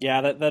 Yeah,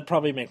 that'd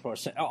probably make more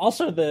sense.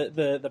 Also,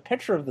 the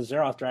picture of the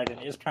Zeroth Dragon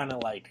is kind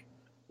of like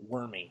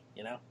wormy,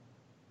 Yeah.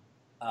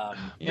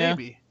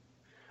 Maybe.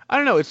 I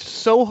don't know. It's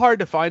so hard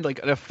to find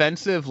like an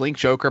offensive Link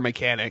Joker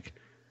mechanic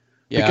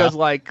because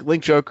like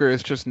Link Joker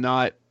is just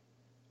not.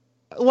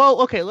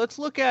 Well, okay. Let's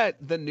look at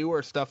the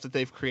newer stuff that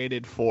they've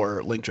created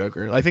for Link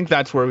Joker. I think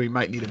that's where we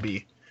might need to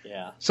be.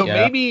 Yeah. So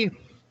maybe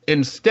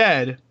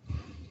instead.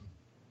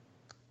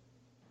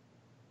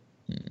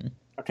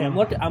 Okay, I'm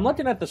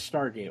looking at the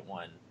Stargate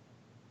one,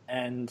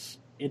 and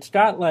it's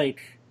got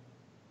like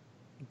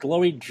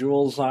glowy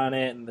jewels on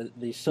it, and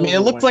the I silver mean, it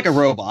looks ones. like a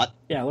robot.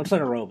 Yeah, it looks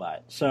like a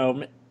robot.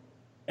 So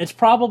it's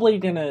probably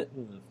gonna.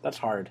 That's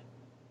hard.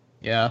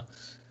 Yeah.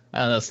 I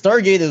don't know.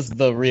 Stargate is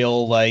the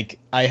real, like,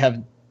 I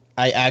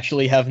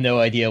actually have no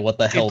idea what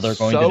the hell they're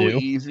going to do. It's so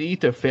easy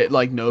to fit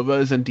like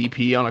Novas and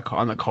DP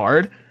on the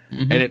card,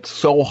 Mhm. and it's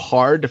so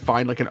hard to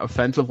find like an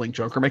offensive Link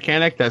Joker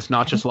mechanic that's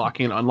not just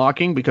locking and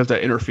unlocking because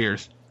that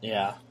interferes.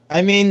 Yeah.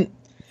 I mean,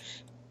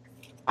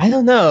 I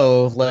don't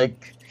know,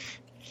 like,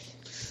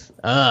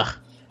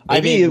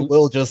 maybe it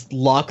will just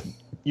lock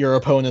your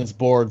opponent's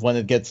board when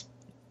it gets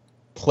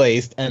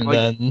placed, and Like,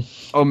 then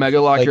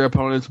Omega lock Like- your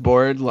opponent's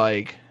board,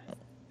 like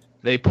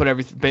they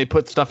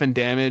put stuff in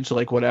damage,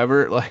 like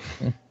whatever, like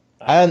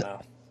I don't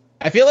know.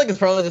 I feel like it's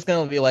probably just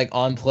gonna be like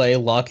on play,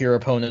 lock your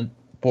opponent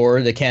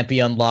board, it can't be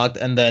unlocked,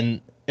 and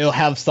then it'll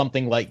have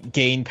something like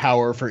gain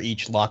power for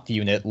each locked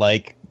unit,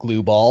 like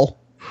Glue Ball.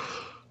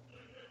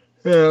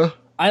 yeah,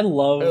 I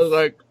love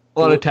like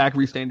on attack,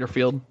 restand your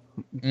field.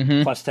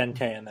 Mm-hmm. plus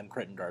 10k and then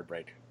crit and guard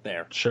break.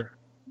 There. Sure,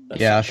 That's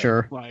Yeah, something.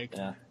 sure. like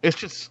Yeah. it's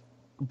just,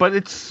 but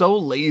it's so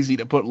lazy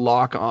to put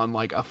lock on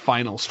like a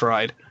final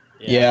stride.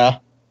 Yeah.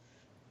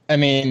 I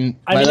mean,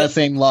 I by mean, that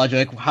same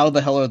logic, how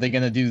the hell are they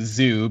going to do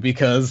Zoo?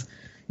 Because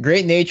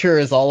Great Nature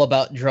is all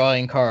about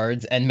drawing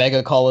cards, and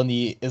Mega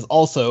Colony is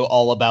also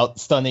all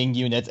about stunning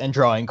units and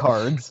drawing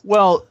cards.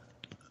 Well,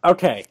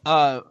 Okay.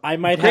 I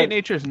might Great have.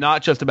 Nature is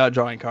not just about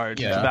drawing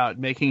cards; it's Yeah. about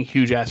making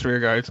huge ass rear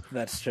guards,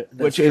 That's true.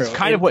 which is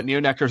kind of what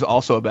Neonectar is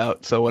also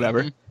about. So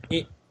whatever.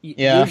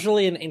 Yeah.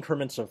 Usually in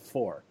increments of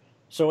 4.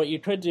 So what you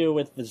could do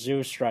with the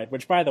Zoo Stride,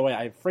 which by the way,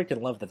 I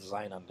freaking love the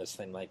design on this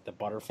thing, like the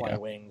butterfly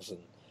wings and.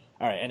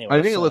 All right. Anyway,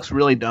 I think it looks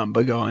really dumb,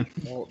 but go on.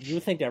 Well, you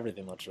think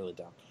everything looks really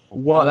dumb.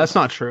 Well, that's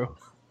not true.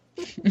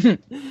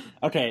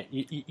 Okay,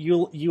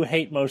 you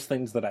hate most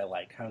things that I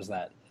like. How's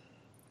that?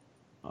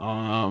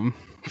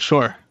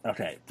 Sure.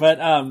 Okay, but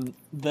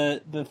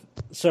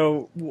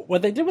so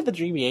what they did with the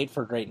GB8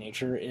 for Great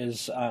Nature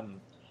is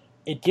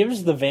it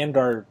gives the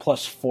Vanguard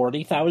plus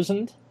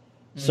 40,000.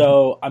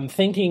 So I'm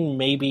thinking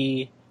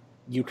maybe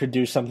you could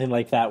do something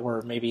like that,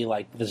 where maybe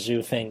like the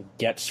Zoo thing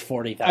gets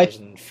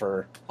 40,000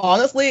 for.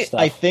 Honestly, Stuff.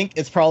 I think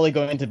it's probably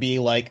going to be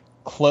like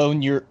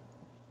clone your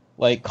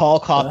like call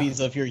copies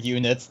of your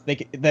units.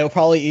 They'll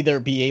probably either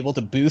be able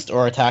to boost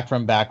or attack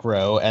from back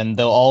row, and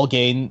they'll all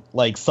gain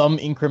like some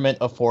increment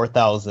of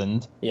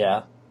 4,000.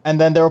 Yeah. And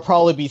then there will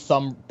probably be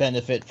some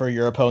benefit for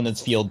your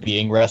opponent's field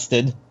being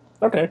rested.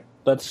 Okay,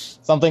 that's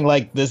Something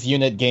like this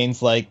unit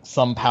gains like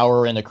some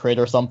power in a crit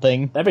or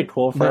something. that'd be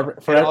cool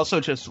It also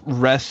just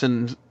rests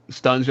and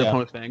stuns your Yeah.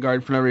 opponent's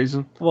Vanguard for no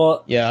reason.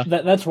 Well, Yeah.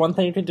 that's one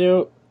thing you could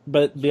do,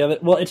 but the other,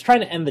 well, it's trying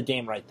to end the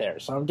game right there.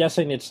 So I'm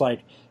guessing it's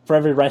like for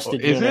every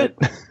rested Is unit.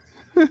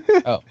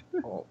 it? Oh.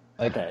 Oh,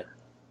 okay.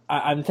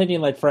 I'm thinking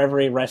like for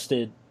every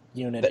rested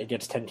unit, it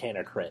gets 10k in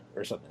a crit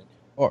or something.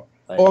 Or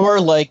Like, or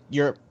like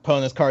your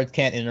opponent's cards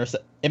can't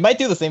intercept. It might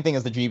do the same thing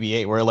as the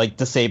GBA, where it like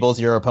disables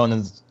your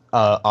opponent's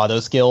auto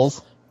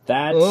skills.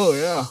 that's Oh,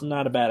 yeah.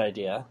 not a bad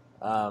idea.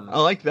 I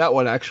like that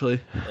one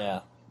actually. Yeah.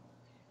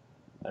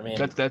 I mean,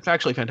 That's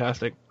actually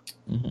fantastic.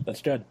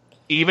 that's good.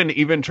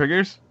 Even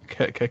triggers.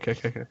 Okay.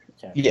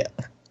 Yeah.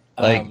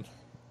 Like- Um,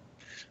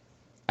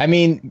 I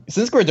mean,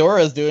 since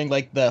Gridora is doing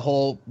like the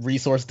whole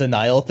resource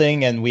denial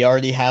thing, and we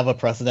already have a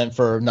precedent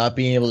for not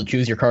being able to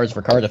choose your cards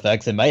for card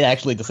effects, it might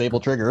actually disable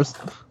triggers.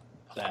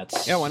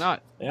 that's Yeah, why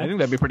not? Yeah. I think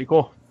that'd be pretty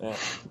cool. Yeah.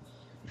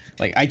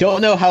 Like, I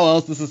don't know how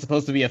else this is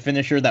supposed to be a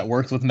finisher that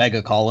works with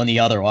Mega Colony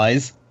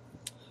otherwise.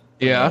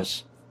 Yeah.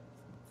 Anyways.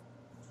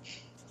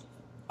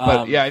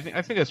 But yeah, I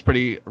think that's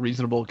pretty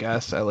reasonable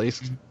guess at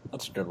least.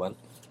 That's a good one.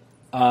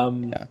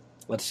 Yeah.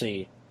 Let's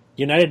see.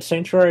 United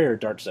Sanctuary or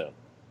Dark Zone?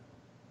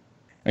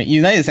 I mean,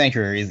 United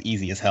Sanctuary is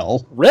easy as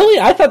hell. Really?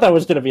 I thought that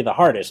was going to be the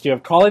hardest. You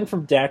have Calling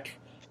from Deck,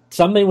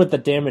 something with the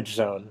damage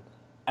zone,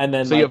 and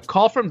then So you have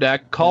call from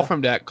deck, call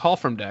from deck, call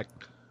from deck.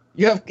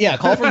 You have,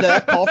 call from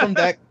deck, call from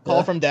deck, call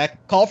Yeah. from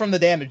deck, call from the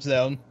damage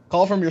zone,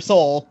 call from your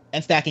soul,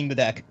 and stacking the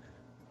deck.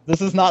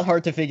 This is not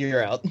hard to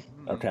figure out.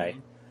 Okay.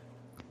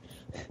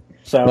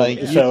 So Like,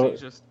 so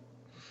Just-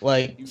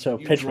 Like, so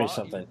you pitch draw- me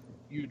something.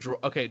 You draw.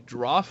 Okay,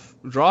 draw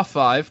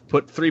 5.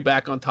 Put 3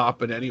 back on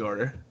top in any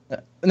order.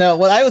 no,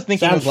 what I was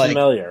thinking Sounds was like,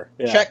 familiar.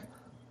 Yeah.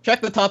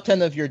 check the top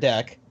 10 of your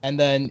deck, and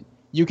then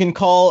you can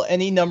call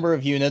any number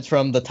of units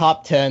from the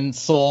top 10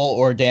 soul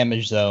or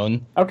damage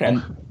zone. Okay.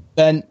 And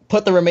then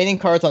put the remaining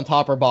cards on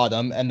top or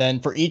bottom, and then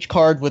for each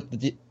card with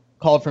the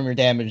called from your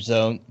damage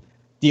zone,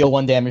 deal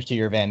 1 damage to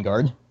your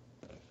Vanguard.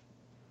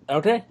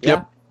 Okay. Yeah.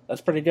 Yep.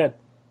 That's pretty good.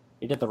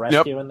 You get the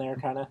rescue in there,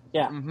 kind of.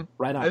 Yeah. Mhm.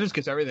 Right on. That just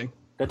gets everything.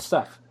 Good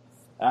stuff.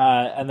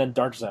 And then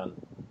Dark Zone.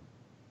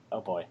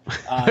 Oh boy.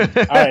 All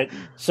right.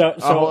 So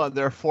Hold on.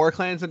 There are 4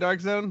 clans in Dark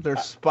Zone.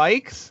 There's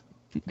Spikes,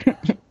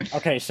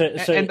 okay. So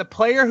and the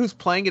player who's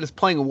playing it is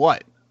playing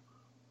what?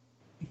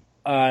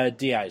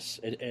 DIs.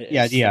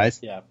 Yeah, DIs.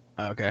 Yeah.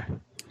 Okay.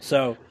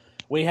 So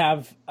we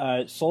have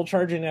Soul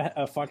charging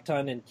a fuck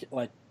ton and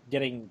like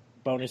getting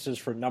bonuses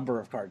for number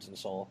of cards in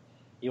Soul.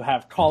 You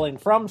have Calling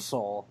from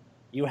Soul.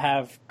 You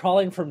have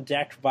Calling from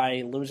Deck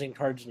by losing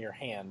cards in your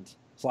hand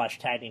 /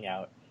 tagging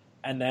out,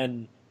 and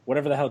then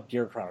whatever the hell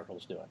Gear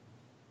Chronicle's doing.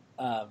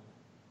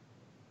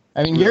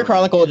 I mean, Gear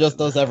Chronicle just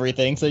does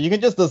everything, so you can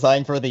just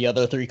design for the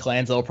other 3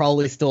 clans. It'll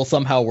probably still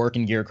somehow work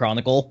in Gear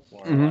Chronicle.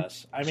 More or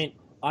less. I mean,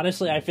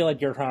 honestly, I feel like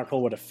Gear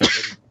Chronicle would have fit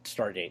in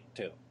Stargate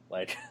too.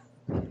 Like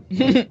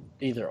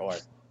either or.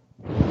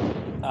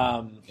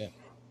 Yeah.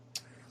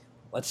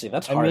 Let's see.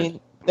 That's I hard. mean,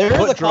 there is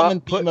Put a drop-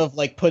 common theme of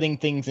like putting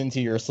things into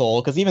your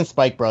soul, because even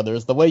Spike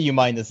Brothers, the way you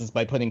mine this is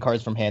by putting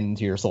cards from hand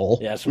into your soul.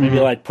 Yeah, so maybe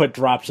like put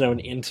Drop Zone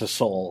into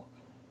Soul.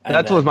 and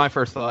That then- was my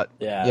first thought.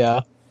 Yeah. Yeah.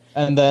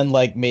 And then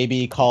like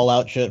maybe call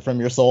out shit from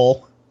your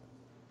soul.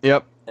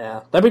 Yep. Yeah.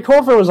 That'd be cool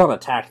if it was on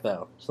attack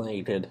though. So then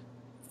you could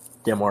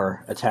get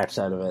more attacks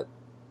out of it.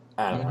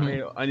 I don't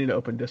know. I need to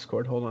open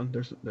Discord. Hold on.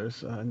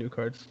 There's new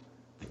cards.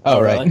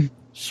 Oh, right. really?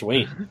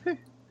 Sweet. Yeah,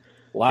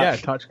 Lot.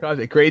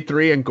 Tachikaze. Grade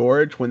 3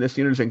 Engorge. When this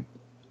unit is in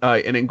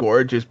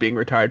Engorge is being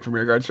retired from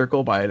rearguard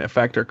circle by an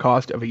effect or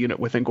cost of a unit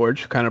with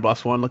Engorge. Kind of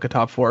 +1. Look at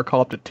top 4. Call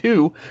up to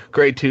 2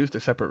 Grade 2s to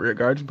separate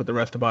rearguards and put the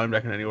rest to bottom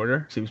deck in any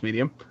order. Seems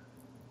medium.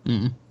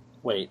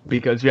 Wait,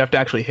 Because you have to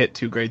actually hit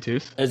 2 Grade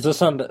 2s. is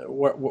this on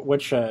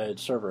which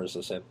server is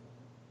this in?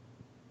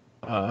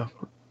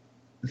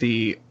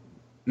 The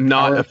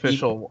not Our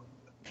official.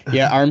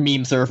 Yeah, our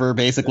meme server,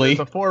 basically. It's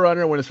a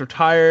Forerunner. When it's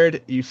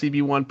retired, you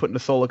CB1, put into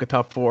soul, look at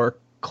top 4,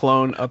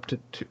 clone up to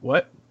 2.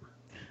 What?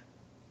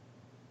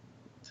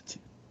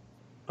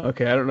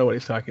 Okay, I don't know what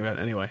he's talking about.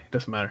 Anyway,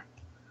 doesn't matter.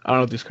 I don't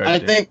know what these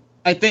cards do.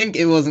 I think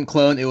it wasn't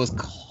clone, it was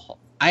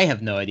I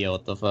have no idea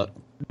what the fuck.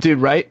 Dude,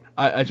 right?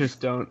 I just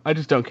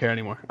don't care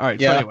anymore. All right.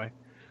 Yeah. So anyway,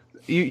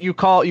 you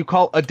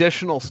call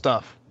additional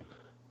stuff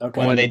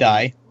Okay. When they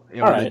die. when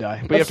they Alright. die,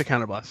 but you have to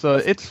counterblast. So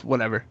it's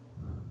whatever.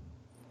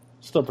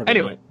 Still pretty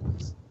Anyway.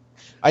 good.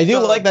 I do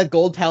So- like that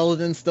Gold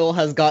Paladin still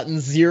has gotten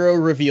 0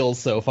 reveals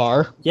so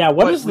far. Yeah,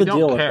 what But is we the don't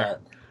deal care.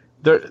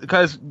 with that?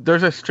 Because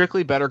there's a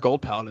strictly better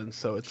gold paladin,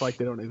 so it's like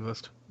they don't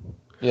exist.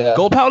 Yeah.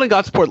 Gold paladin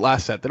got support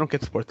last set. They don't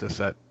get support this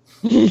set.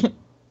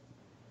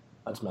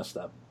 That's messed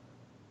up.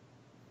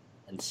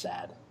 And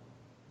sad.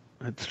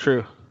 It's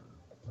true.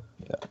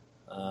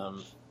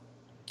 Um,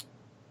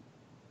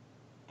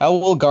 How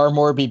will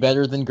Garmor be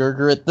better than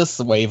Gurgur at this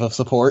wave of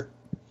support?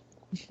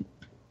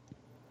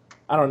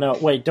 I don't know.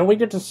 Wait, don't we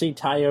get to see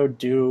Tayo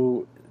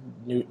do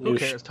new Who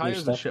cares? new Tayo's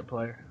a stuff? shit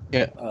player.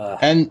 Yeah. Uh,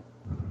 And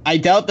I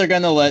doubt they're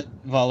gonna let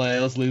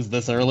Valeos lose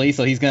this early,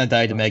 so he's gonna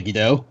die to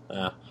Megiddo.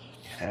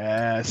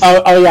 Yes.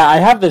 Oh yeah, I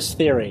have this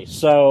theory.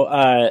 So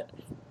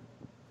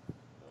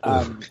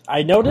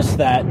I noticed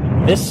that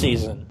this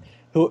season,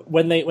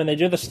 when they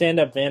do the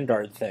stand-up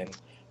Vanguard thing,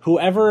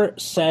 whoever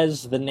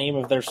says the name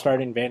of their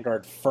starting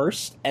Vanguard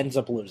first ends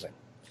up losing.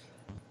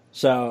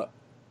 So,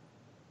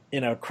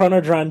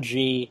 Chronodron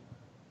G,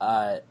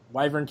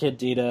 Wyvern Kid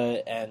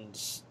Dita, and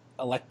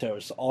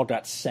Electos all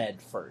got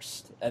said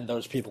first, and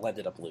those people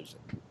ended up losing.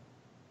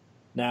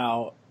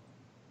 Now,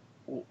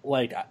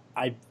 like,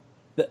 I'm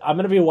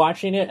going to be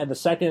watching it, and the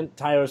second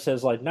Tayo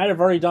says, like, Night of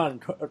Early Dawn,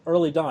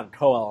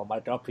 Koel, I'm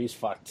like, oh, he's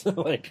fucked.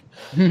 Like,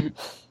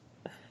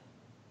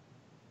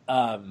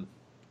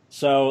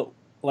 so,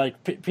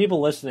 like,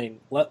 people listening,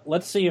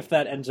 let's see if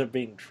that ends up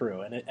being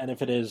true, and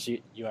if it is,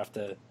 you have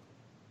to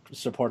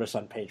support us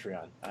on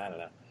Patreon. I don't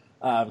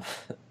know.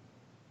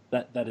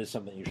 That is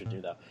something you should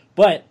do, though.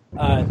 But,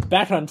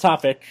 back on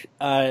topic,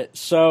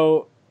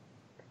 so,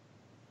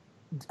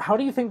 how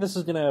do you think this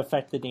is going to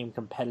affect the game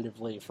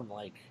competitively from,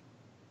 like,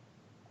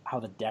 how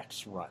the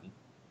decks run?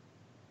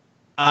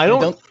 I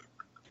don't.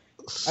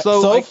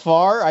 So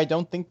far, I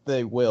don't think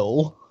they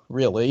will,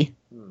 really.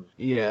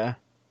 Yeah.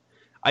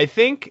 I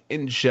think,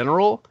 in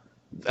general,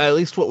 at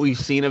least what we've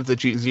seen of the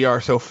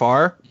ZR so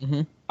far,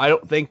 I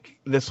don't think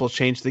this will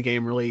change the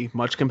game really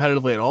much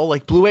competitively at all.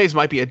 Like, Blue A's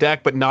might be a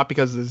deck, but not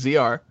because of the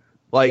ZR.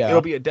 Like, it'll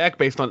be a deck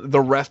based on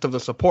the rest of the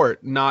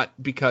support, not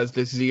because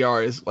this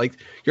ZR is, like,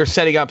 you're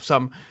setting up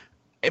some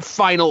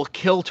final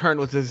kill turn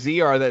with the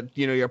ZR that,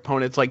 your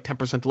opponent's, like,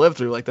 10% to live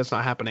through. Like, that's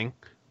not happening.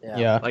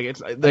 Yeah. Like,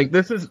 it's, like,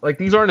 this is, like,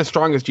 these aren't as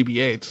strong as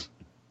GB8s.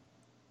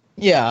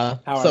 Yeah,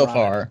 How so ironic.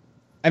 far.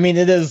 I mean,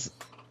 it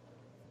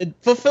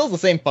fulfills the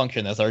same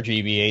function as our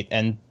GB8,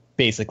 and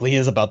basically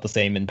is about the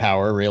same in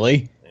power,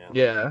 really.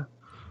 Yeah.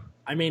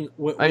 I mean,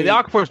 the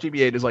Aquaforce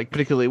GB8 is, like,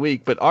 particularly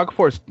weak, but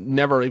Aquaforce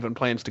never even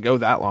plans to go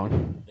that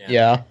long.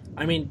 Yeah.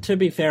 I mean, to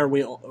be fair,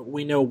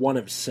 we know one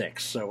of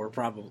 6, so we're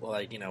probably,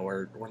 like,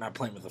 we're not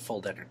playing with a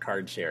full deck of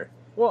cards here.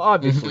 Well,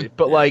 obviously,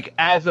 but, like,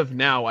 as of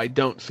now, I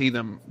don't see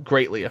them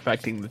greatly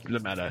affecting the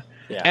meta.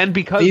 Yeah. And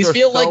because These they're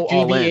feel so like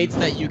all in, GB8s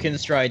that you can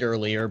stride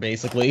earlier,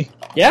 basically.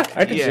 Yeah,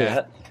 I can see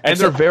that. and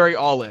they're very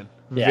all in.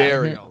 Yeah.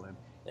 Very all in.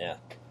 Yeah.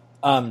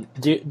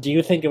 Do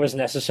you think it was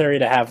necessary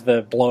to have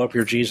the blow up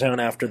your G zone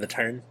after the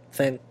turn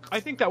thing? I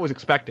think that was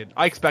expected.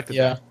 I expected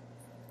Yeah. that.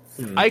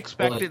 I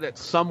expected that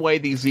some way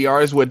these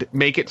ZRs would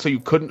make it so you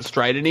couldn't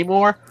stride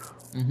anymore,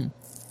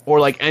 or,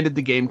 like, ended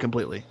the game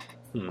completely.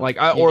 Like,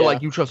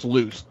 like, you just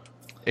lose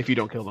if you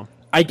don't kill them.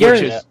 I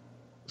guarantee. Which is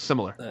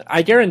similar.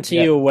 I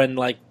guarantee you, when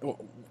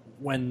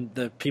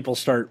the people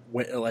start,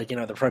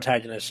 the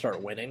protagonists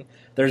start winning,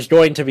 there's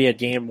going to be a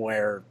game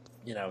where,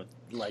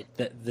 like,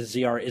 the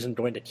ZR isn't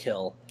going to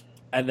kill,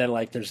 and then,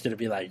 like, there's going to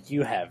be, like,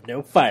 you have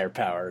no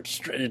firepower,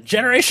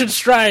 Generation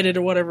Stride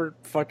into whatever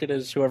fuck it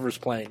is, whoever's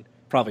playing,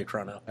 probably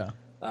Chrono.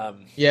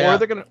 Yeah.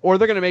 Or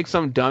they're gonna make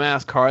some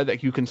dumbass card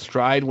that you can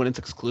stride when it's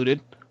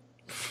excluded.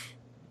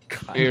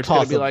 God. You're just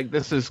gonna be like,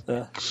 this is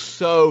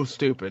so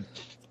stupid.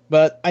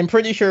 But I'm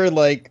pretty sure,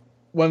 like,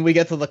 when we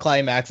get to the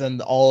climax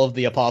and all of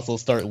the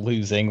apostles start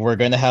losing, we're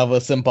going to have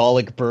a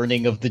symbolic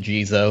burning of the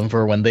G-Zone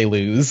for when they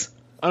lose.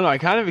 I don't know, I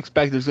kind of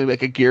expect there's gonna be,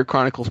 like, a Gear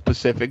Chronicles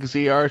Pacific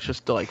ZR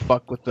just to, like,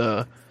 fuck with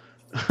the...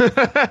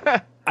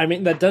 I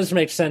mean, that does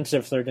make sense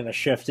if they're going to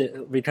shift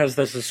it, because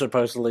this is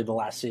supposedly the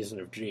last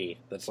season of G.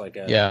 That's like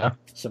a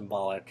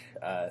symbolic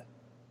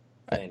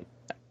thing.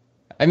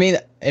 I mean,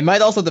 it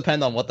might also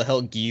depend on what the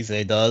hell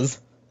Gize does.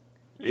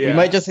 Yeah. We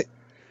might just...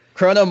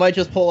 Chrono might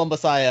just pull a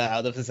Messiah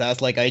out of his ass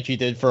like Aichi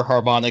did for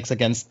Harmonics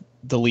against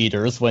the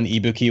leaders when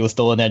Ibuki was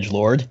still an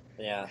edgelord.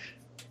 Yeah.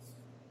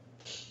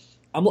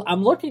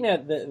 I'm looking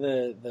at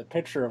the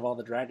picture of all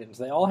the dragons.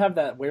 They all have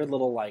that weird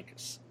little, like,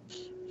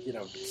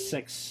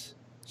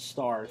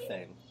 6-star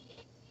thing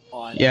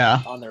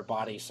on their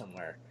body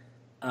somewhere.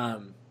 I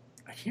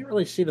can't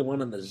really see the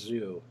one on the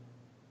zoo.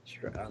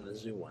 On the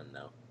zoo one,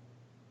 though.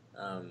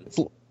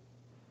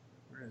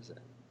 Where is it?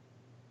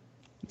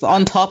 It's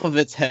on top of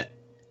its head.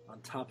 On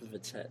top of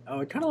its head.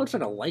 Oh, it kind of looks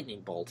like a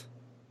lightning bolt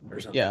or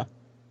something. Yeah.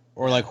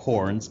 Or like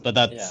horns, but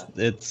that's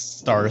its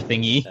star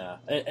thingy. Yeah.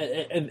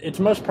 It's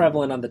most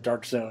prevalent on the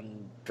Dark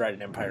Zone,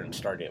 Dryden Empire, and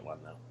Stargate one,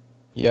 though.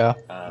 Yeah.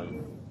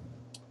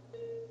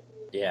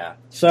 Yeah.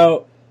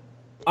 So,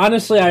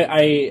 honestly,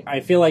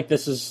 I feel like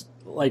this is,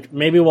 like,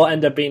 maybe we'll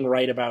end up being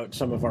right about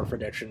some of our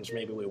predictions,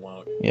 maybe we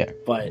won't. Yeah.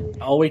 But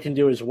all we can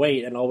do is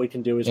wait, and all we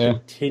can do is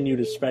continue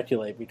to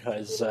speculate,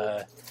 because,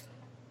 gotta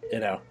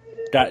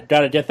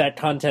get that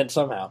content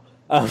somehow.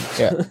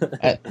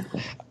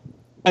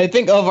 I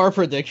think of our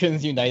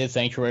predictions, United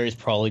Sanctuary is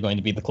probably going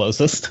to be the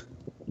closest.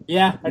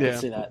 Yeah, I can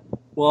see that.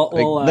 Well,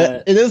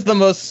 it is the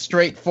most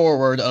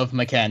straightforward of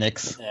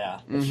mechanics. Yeah,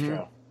 that's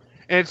true.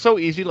 And it's so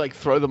easy to, like,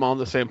 throw them all in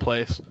the same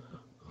place.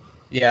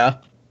 Yeah.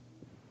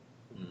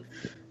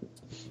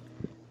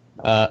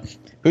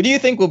 Who do you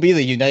think will be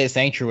the United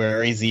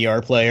Sanctuary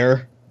ZR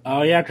player?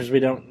 Oh yeah, because we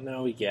don't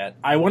know yet.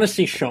 I want to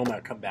see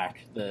Shoma come back.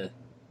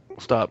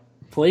 Stop.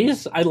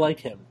 Please, I like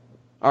him.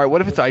 All right,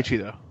 what if it's Aichi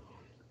though?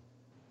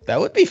 That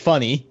would be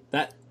funny.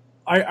 That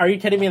are you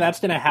kidding me? That's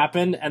gonna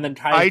happen, and then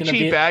Kai's gonna Aichi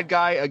be bad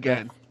guy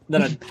again. No,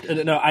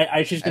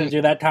 Aichi's gonna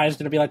do that. Kai's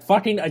gonna be like,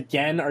 "Fucking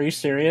again? Are you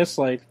serious?"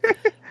 Like,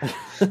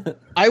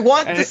 I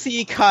want to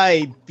see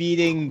Kai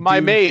beating my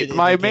Doom mate, Kid in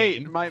my the mate,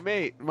 game.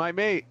 my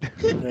mate.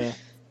 yeah.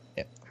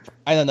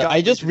 I don't know. God,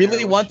 I just he's really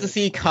terrible want to shit.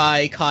 see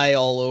Kai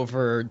all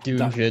over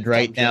Doomshid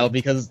right Doomshid. now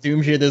because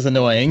Doomshid is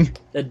annoying.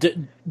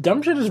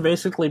 Dumbshit has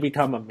basically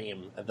become a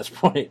meme at this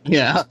point.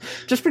 Yeah.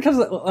 Just because,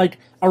 like,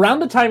 around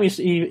the time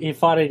he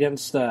fought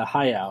against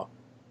Hayao,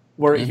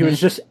 where he was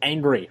just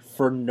angry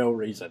for no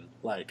reason.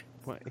 Like,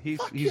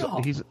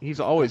 He's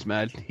always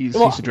mad. He's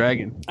Well, a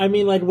dragon. I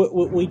mean, like,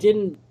 we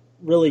didn't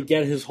really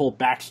get his whole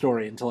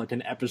backstory until like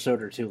an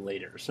episode or two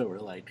later. So we're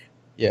like,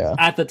 Yeah.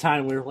 at the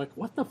time, we were like,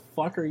 "What the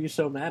fuck are you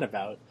so mad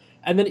about?"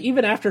 And then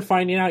even after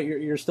finding out,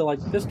 you're still like,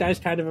 "This guy's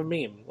kind of a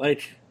meme."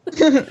 Like,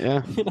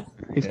 Yeah,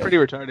 he's pretty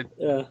retarded.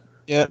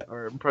 Yeah.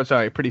 Or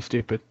sorry, pretty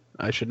stupid.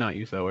 I should not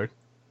use that word.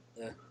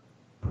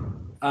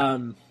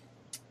 um,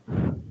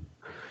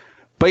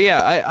 But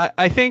yeah,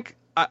 I think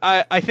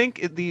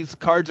these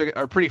cards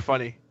are pretty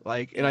funny.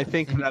 Like, and I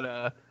think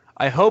that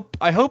I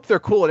hope they're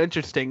cool and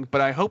interesting.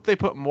 But I hope they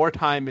put more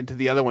time into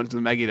the other ones in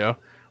the Megiddo.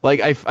 Like,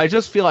 I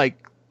just feel like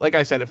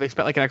I said, if they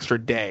spent like an extra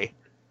day,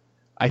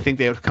 I think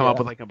they would come up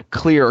with like a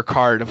clear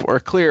card or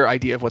a clear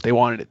idea of what they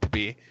wanted it to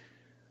be.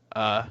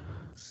 I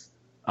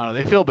don't know.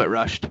 They feel a bit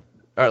rushed,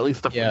 or at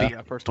least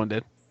the first one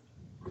did.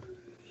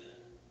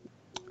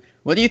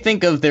 What do you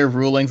think of their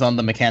rulings on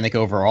the mechanic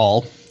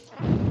overall?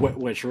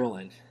 which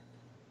ruling?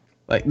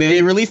 Like,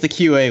 they released a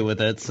QA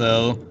with it,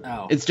 so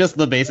Oh. it's just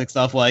the basic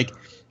stuff like,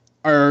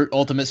 are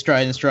ultimate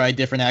stride and stride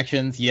different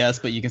actions? Yes,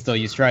 but you can still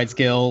use stride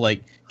skill.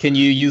 Like, can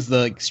you use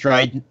the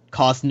stride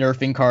cost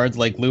nerfing cards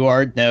like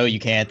Luard? No, you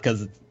can't,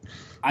 because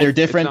they're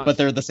different, not- but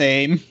they're the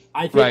same.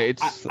 I think, Right,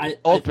 it's I,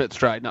 ultimate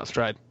stride, not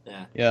stride.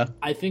 yeah, Yeah.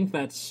 I think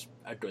that's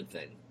a good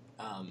thing.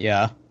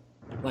 Yeah.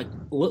 Like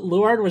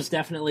Luard was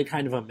definitely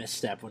kind of a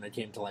misstep when it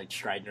came to like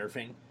stride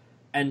nerfing,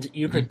 and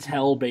you could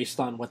tell based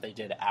on what they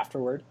did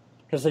afterward,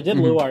 because they did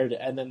Luard,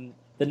 and then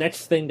the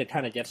next thing to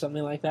kind of get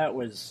something like that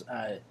was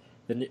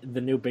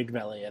the new Big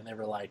Belly, and they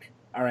were like,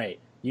 "All right,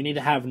 you need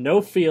to have no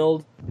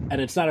field,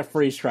 and it's not a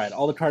free stride.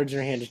 All the cards in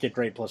your hand just get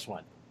grade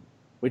 +1.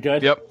 We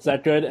good? Yep. Is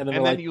that good?" And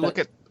And then you look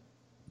at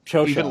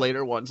Chocho. even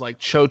later ones like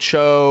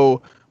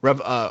Chocho,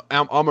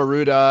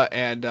 Amaruda,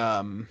 and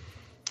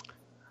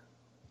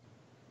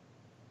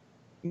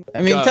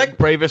I mean,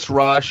 Bravest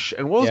Rush,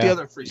 and what was the Yeah.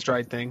 other free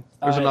stride thing?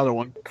 There's Uh, another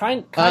one.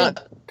 kind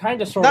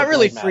of sort not of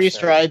really Blade free Master.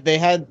 stride. They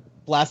had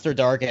Blaster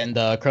Dark and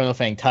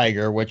Chronofang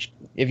Tiger, which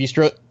if you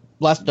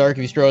Blaster Dark,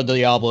 if you strode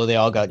Diablo, they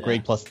all got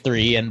grade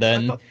 +3, and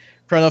then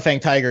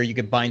Chronofang Tiger, you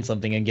could bind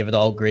something and give it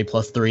all grade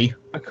 +3.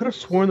 I could have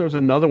sworn there was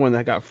another one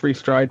that got free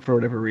stride for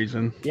whatever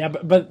reason. Yeah,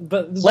 but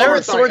Claret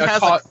sorry, Sword a has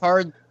cost- a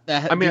card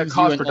that I mean, a gives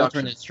cost you an reduction.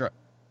 alternate stride.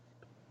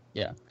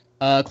 Yeah.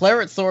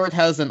 Claret Sword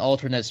has an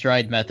alternate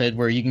stride method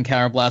where you can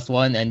counterblast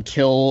one and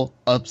kill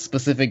a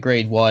specific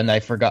grade 1. I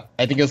forgot.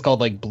 I think it was called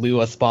like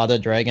Blue Espada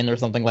Dragon or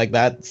something like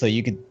that. So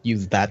you could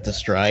use that to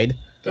stride.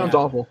 Sounds Yeah.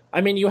 awful.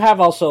 I mean, you have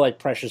also like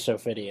Precious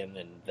Ophidian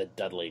and the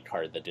Dudley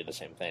card that do the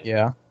same thing.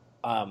 Yeah.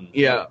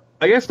 Yeah,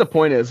 I guess the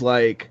point is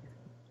like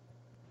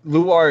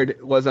Luard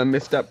was a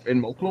misstep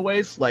in multiple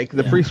ways. Like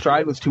the free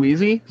stride was too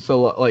easy,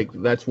 so like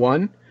that's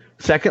one.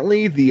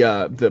 Secondly,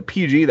 the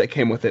PG that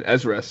came with it,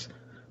 Ezra's,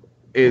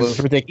 is Was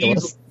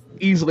ridiculous.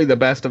 easily the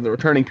best of the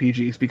returning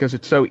PGs because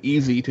it's so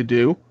easy to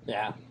do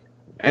Yeah.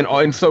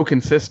 and so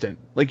consistent.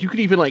 Like you could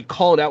even like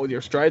call it out with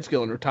your stride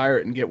skill and retire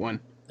it and get one.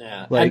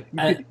 Yeah. Like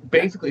and, you could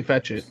basically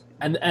fetch it.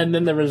 and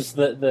then there was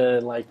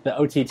the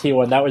OTT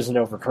one that was an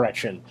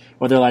overcorrection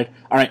where they're like,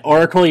 all right,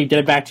 Oracle, you get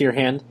it back to your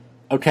hand,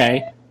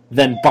 okay,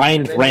 then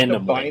bind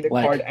randomly.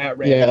 Like, at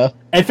random.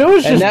 Yeah. if it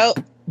was And just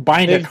now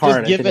bind a they've card, just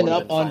I think it given would've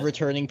up been on fine.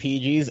 returning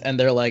PGs, and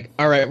they're like,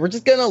 all right, we're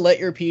just going to let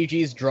your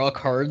PGs draw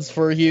cards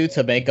for you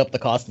to make up the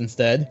cost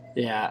instead.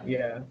 Yeah.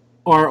 Yeah.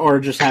 Or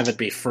just have it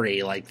be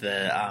free, like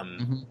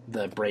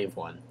the Brave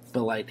one.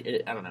 But like,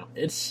 I don't know.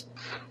 It's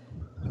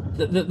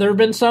there have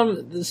been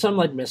some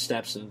like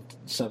missteps and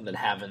some that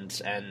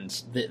haven't,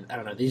 and I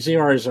don't know. These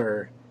ZRs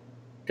are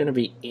going to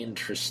be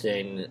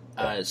interesting.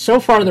 So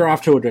far, they're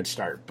off to a good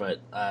start, but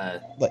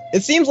Like,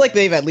 it seems like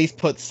they've at least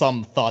put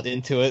some thought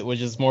into it,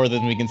 which is more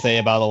than we can say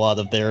about a lot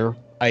of their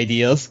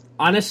ideas.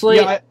 honestly,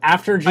 Yeah,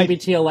 after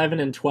GBT 11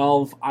 and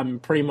 12, I'm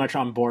pretty much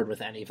on board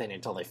with anything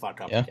until they fuck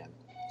up Yeah. again.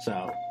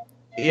 So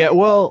Yeah,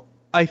 well,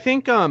 I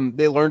think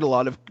they learned a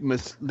lot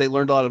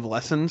of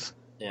lessons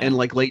yeah, in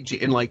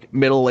like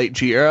middle late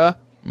G era.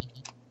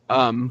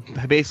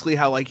 Basically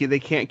how like they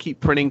can't keep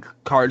printing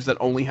cards that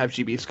only have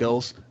GB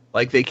skills.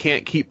 Like they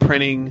can't keep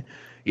printing,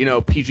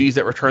 PGs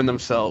that return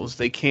themselves.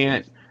 They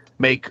can't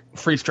make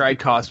free stride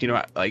cost,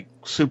 like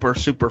super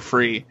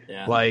free.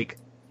 Yeah. Like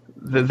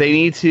they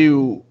need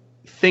to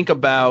think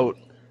about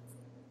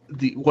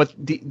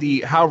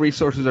the how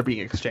resources are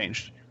being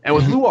exchanged. And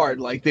with Luard,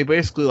 like they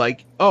basically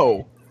like,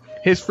 oh,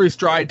 his free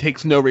stride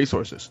takes no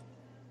resources.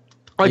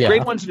 Like Yeah.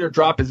 grade 1s in your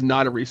drop is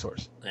not a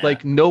resource. Yeah.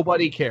 Like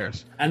nobody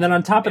cares. And then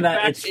on top of In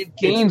that, fact, it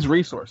gains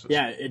resources.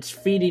 yeah, it's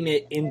feeding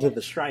it into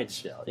the stride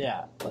still.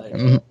 Yeah, like,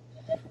 Mhm.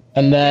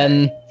 And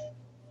then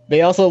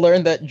they also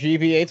learned that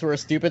GV8s were a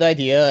stupid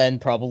idea and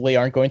probably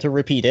aren't going to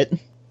repeat it.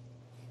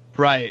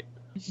 Right.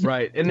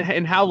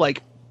 And how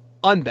like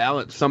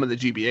unbalanced some of the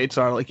GP8s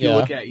are. Like you Yeah.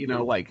 look at,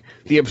 like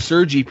the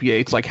absurd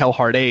GP8s like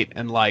Hellheart 8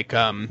 and like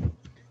that's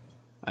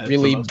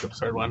Really- the most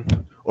absurd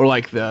one. Or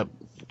like the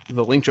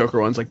Link Joker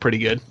one's like pretty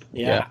good.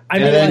 yeah. I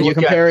And mean, then like, you look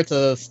at- compare it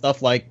to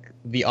stuff like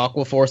the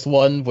Aquaforce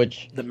one,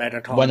 which the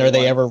Metatron. when are they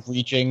one. ever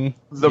reaching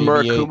The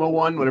GV8? Murakuma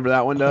one, whatever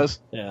that one does.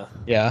 Yeah.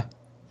 Yeah.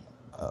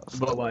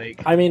 But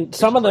like I mean,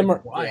 some of them like,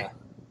 are. why? Yeah.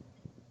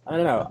 I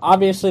don't know.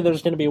 Obviously,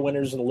 there's going to be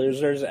winners and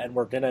losers, and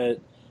we're going to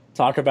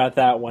talk about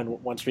that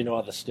once we know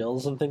all the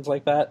stills and things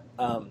like that.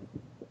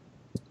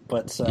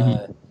 But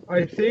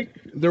I think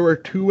there were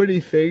too many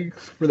things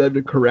for them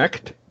to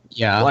correct.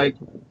 Yeah. Like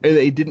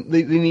they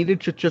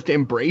needed to just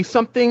embrace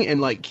something and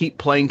like keep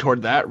playing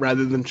toward that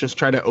rather than just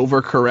try to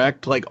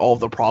overcorrect like all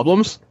the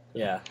problems.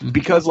 yeah,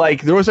 Because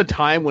like there was a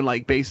time when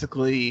like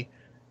basically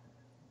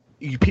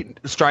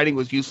striding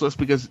was useless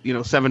because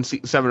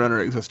 7-runner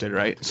existed,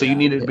 right? So you Yeah.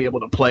 needed to be able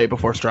to play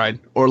before stride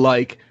or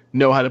like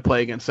know how to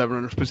play against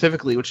 7-runner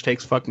specifically, which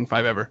takes fucking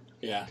 5 ever.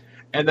 yeah,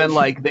 And then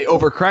like they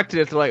overcorrected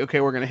it. They're like, okay,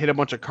 we're gonna hit a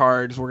bunch of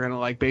cards. We're gonna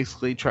like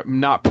basically try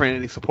not print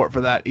any support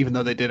for that, even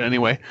though they did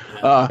anyway.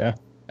 Yeah.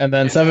 And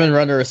then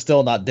 7-runner is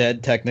still not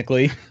dead,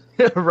 technically.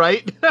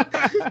 Right?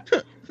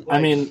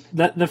 I mean,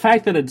 the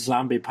fact that it's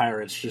zombie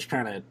pirates just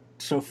kind of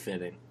so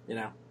fitting, you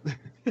know.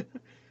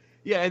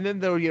 Yeah, and then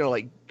though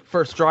like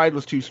first stride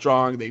was too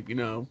strong. They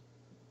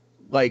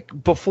like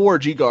before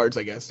G guards,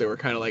 I guess they were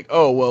kind of like,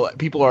 oh well,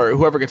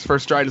 whoever gets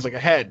first stride is like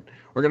ahead.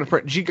 We're gonna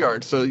print G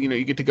guards, so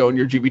you get to go in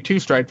your GB2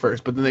 stride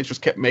first. But then they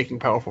just kept making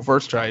powerful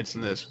first strides,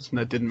 and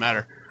that didn't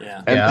matter.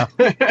 Yeah, And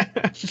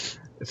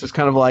it's just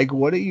kind of like,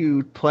 what are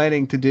you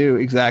planning to do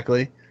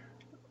exactly?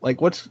 Like,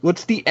 what's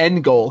the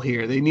end goal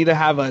here? They need to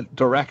have a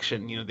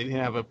direction. They need to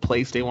have a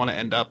place they want to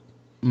end up.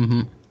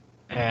 Mm-hmm.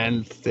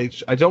 And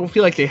I don't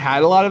feel like they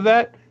had a lot of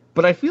that.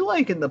 But I feel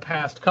like in the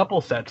past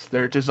couple sets,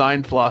 their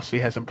design philosophy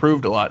has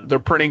improved a lot. They're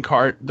printing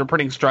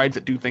strides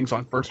that do things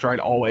on first stride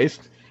always,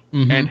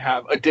 Mm-hmm. and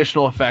have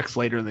additional effects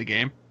later in the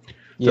game.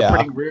 They're Yeah.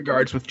 printing rear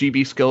guards with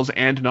GB skills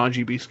and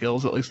non-GB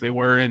skills. At least they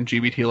were in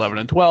GBT 11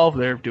 and 12.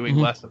 They're doing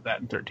Mhm. less of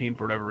that in 13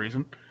 for whatever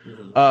reason.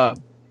 Mhm.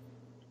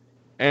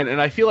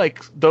 And I feel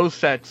like those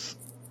sets,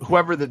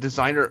 whoever the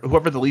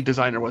lead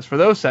designer was for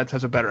those sets,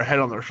 has a better head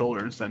on their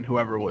shoulders than who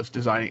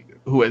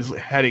was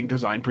heading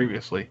design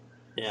previously.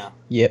 yeah.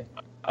 Yep.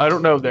 I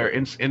don't know their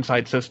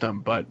inside system,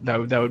 but that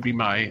would be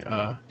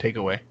my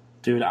takeaway.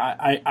 Dude,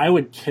 I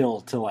would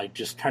kill to like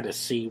just kind of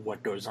see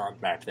what goes on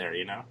back there,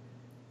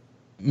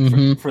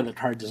 Mm-hmm. for the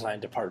card design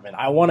department.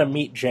 I want to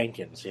meet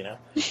Jenkins,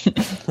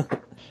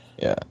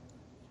 Yeah.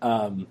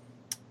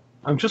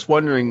 I'm just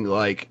wondering,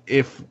 like,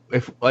 if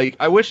like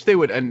I wish they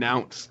would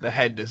announce the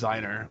head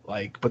designer,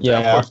 like, but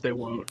then, Yeah. of course they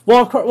won't.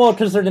 Well,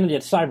 because they're going to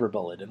get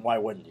cyberbullied, and why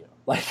wouldn't you?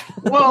 Like,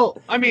 Well,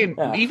 I mean,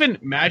 Yeah. even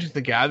Magic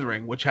the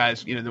Gathering, which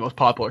has the most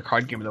popular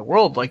card game in the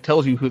world, like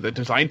tells you who the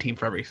design team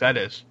for every set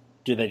is.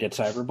 do they get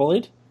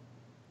cyberbullied?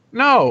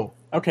 No,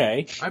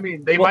 Okay, I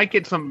mean they Well- might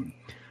get some.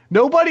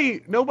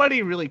 Nobody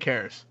really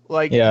cares.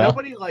 Like Yeah.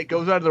 nobody like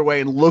goes out of their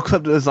way and looks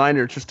up the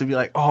designer just to be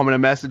like, oh, I'm gonna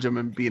message him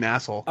and be an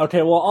asshole.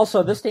 okay. Well,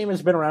 also this game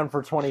has been around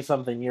for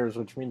 20-something years,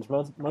 which means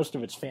most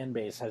of its fan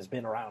base has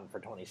been around for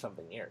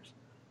 20-something years.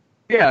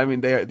 Yeah, I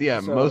mean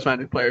So- most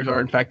Magic players are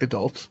in fact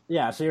adults.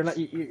 Yeah, so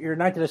you're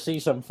not going to see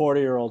some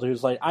 40-year-old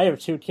who's like, I have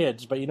 2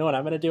 kids, but you know what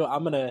I'm going to do?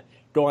 I'm going to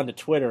go onto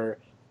Twitter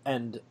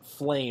and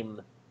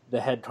flame the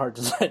head card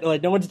designer.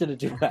 Like, no one's going to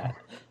do that,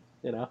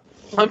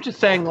 I'm just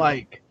saying,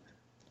 like,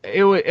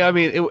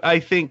 I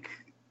think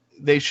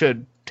they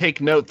should take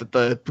note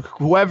that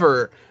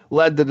whoever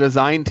led the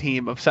design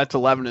team of sets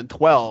 11 and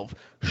 12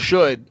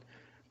 should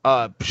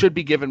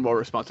be given more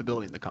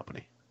responsibility in the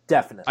company.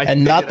 Definitely. I And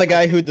think not they the did-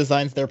 guy who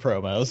designs their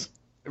promos.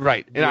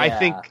 right? And Yeah.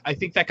 I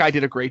think that guy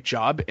did a great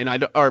job, and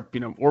or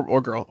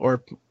girl,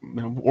 or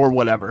or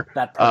whatever.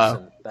 that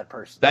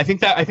person. I think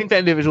that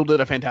individual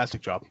did a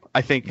fantastic job.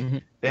 I think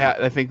Mhm.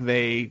 I think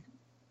they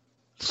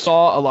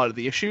saw a lot of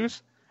the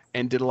issues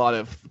and did a lot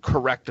of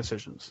correct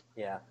decisions.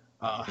 Yeah.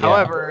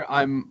 However,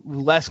 I'm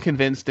less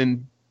convinced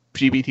in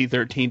GBT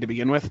 13 to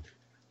begin with.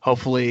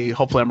 Hopefully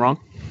I'm wrong.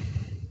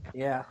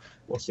 Yeah.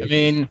 We'll see. I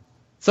mean,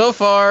 so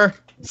far,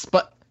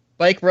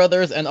 Spike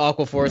Brothers and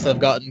Aquaforce have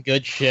gotten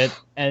good shit,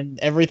 and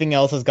everything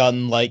else has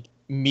gotten, like,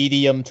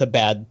 medium to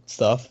bad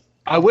stuff.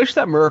 I wish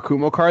that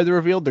Murakumo card they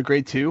revealed, the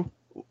grade 2,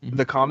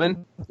 the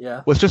common,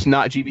 Yeah. was just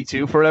not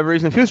GB2 for whatever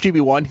reason. If he was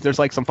GB1, there's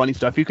like some funny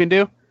stuff you can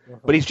do,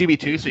 but he's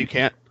GB2, so you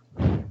can't.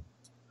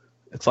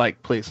 It's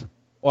like, please.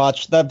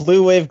 Watch, that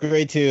Blue Wave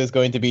Grade 2 is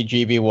going to be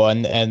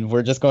GB1, and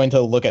we're just going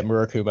to look at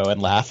Murakumo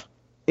and laugh.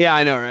 Yeah,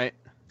 I know, right?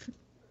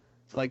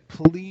 It's like,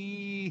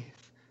 please.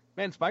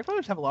 Man, Spike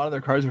Brothers have a lot of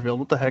their cards revealed.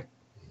 What the heck?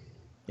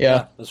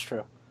 Yeah. That's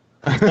true.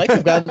 Like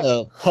we've gotten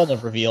a ton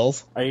of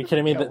reveals. Are you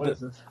kidding me? Yeah, what is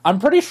this? I'm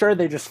pretty sure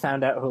they just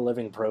found out who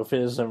Living Proof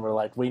is, and were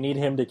like, we need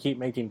him to keep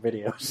making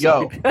videos.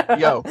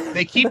 Yo,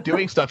 they keep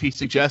doing stuff he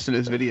suggests in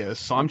his videos.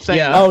 So I'm saying,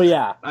 Yeah. Oh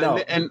yeah. No.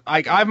 and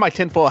I have my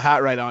tinfoil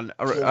hat right on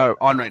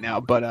right now,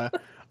 but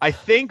I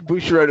think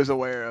Bushiroad is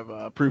aware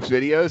of Proof's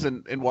videos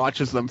and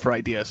watches them for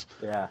ideas.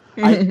 Yeah.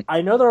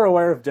 I know they're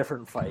aware of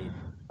Different Fight.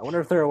 I wonder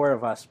if they're aware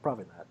of us.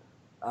 Probably not.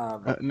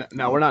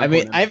 No, we're not. I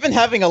mean, important. I've been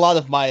having a lot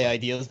of my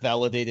ideas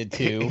validated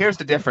too. Here's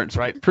the difference,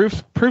 right?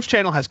 Proof's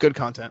channel has good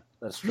content.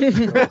 That's true.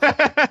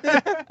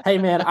 Hey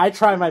man, I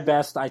try my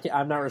best.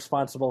 I'm not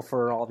responsible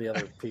for all the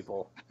other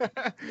people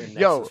in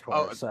Nexus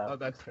Corner, so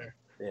that's fair.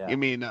 yeah. You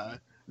mean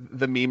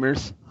the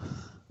memers?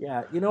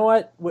 Yeah, you know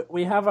what?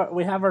 We have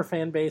our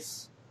fan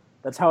base.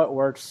 That's how it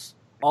works.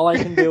 All I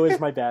can do is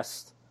my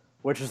best,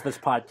 which is this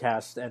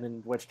podcast, and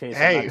in which case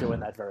I'm not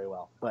doing that very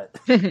well. But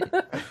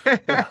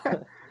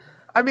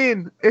I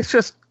mean, it's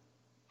just,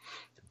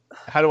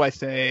 how do I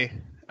say?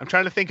 I'm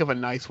trying to think of a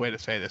nice way to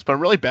say this, but I'm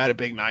really bad at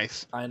being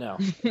nice. I know.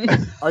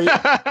 Are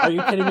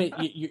you kidding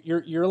me?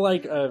 You're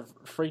like a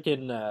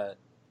freaking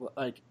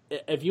like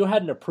if you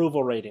had an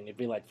approval rating, it'd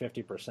be like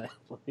 50%.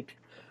 Like,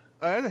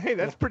 Hey,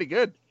 that's pretty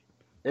good.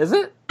 is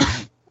it?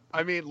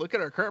 I mean, look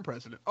at our current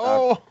president.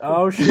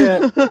 Oh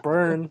shit!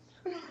 Burn.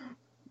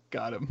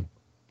 Got him.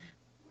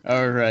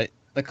 All right,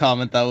 the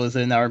comment that was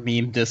in our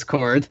meme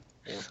Discord.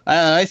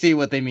 I see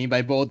what they mean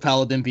by Gold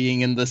Paladin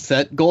being in this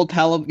set. Gold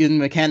Paladin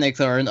mechanics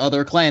are in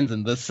other clans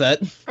in this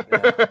set.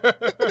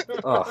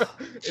 Ugh.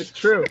 It's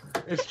true.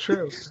 It's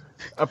true.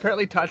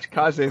 Apparently,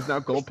 Tachikaze is now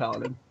Gold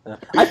Paladin.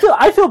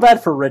 I feel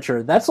bad for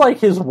Richard. That's like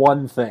his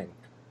one thing.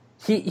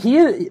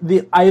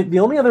 The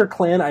only other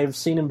clan I've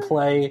seen him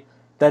play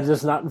that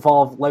does not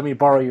involve let me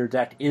borrow your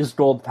deck is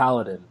Gold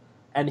Paladin,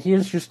 and he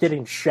is just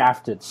getting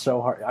shafted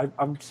so hard.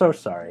 I'm so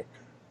sorry.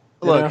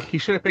 Look, he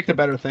should have picked a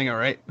better thing, all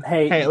right?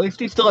 Hey, at least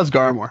he still has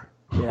Garmor.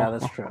 Yeah,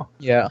 that's true.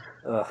 Yeah.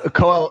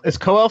 Coel is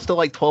Coel still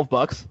like $12?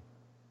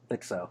 I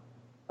think so.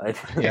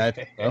 Yeah, I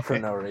think so. For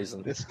no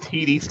reason. This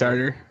TD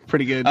starter,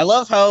 pretty good. I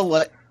love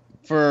how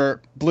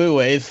for Blue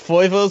Waves,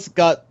 Foivos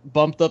got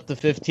bumped up to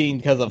 15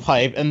 because of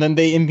hype, and then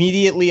they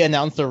immediately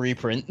announced a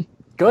reprint.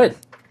 Good.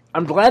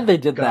 I'm glad they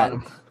did that.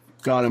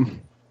 Got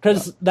him.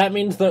 Because that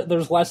means that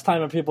there's less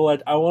time of people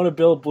like, I want to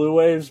build Blue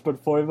Waves,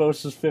 but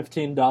Foivos is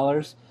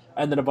 $15.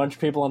 And then a bunch of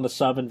people on the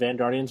sub and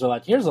Vanguardians are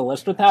like, here's a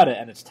list without it,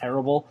 and it's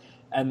terrible.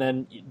 And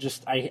then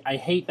just, I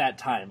hate that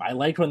time. I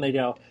like when they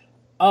go,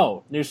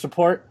 oh, new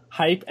support,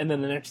 hype, and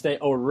then the next day,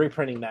 oh, we're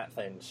reprinting that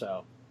thing,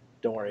 so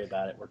don't worry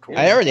about it. We're cool.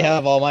 I already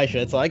have all my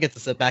shit, so I get to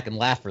sit back and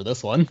laugh for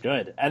this one.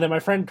 Good. And then my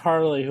friend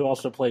Carly, who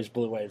also plays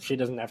Blue Waves, she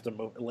doesn't have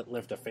to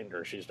lift a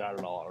finger. She's done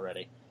it all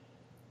already.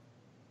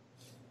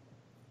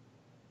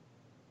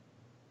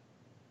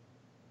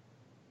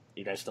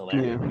 You guys still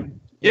there?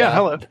 Yeah,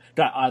 hello.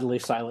 Got oddly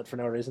silent for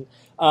no reason.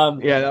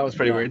 Yeah, that was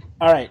pretty weird.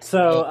 All right,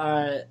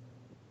 so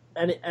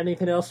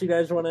anything else you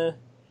guys want to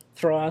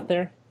throw out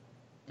there?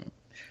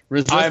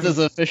 Resist is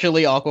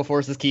officially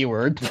Aquaforce's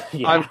keyword.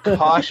 Yeah. I'm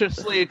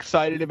cautiously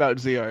excited about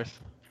ZRs.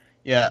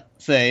 Yeah,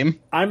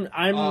 same.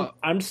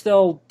 I'm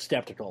still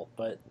skeptical,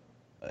 but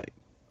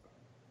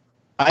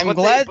I'm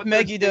glad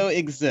Megiddo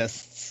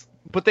exists.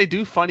 But they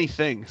do funny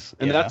things,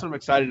 and Yeah. that's what I'm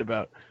excited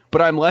about.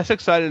 But I'm less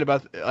excited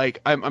about,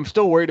 like, I'm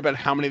still worried about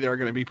how many there are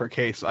going to be per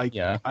case. I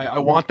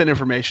want that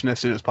information as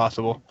soon as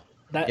possible.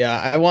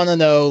 I want to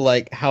know,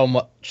 like, how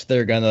much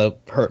they're going to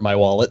hurt my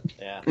wallet.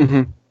 Yeah.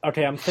 Mm-hmm.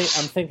 Okay, I'm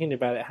thinking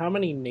about it. How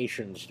many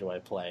nations do I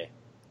play?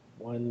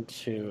 1,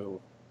 2,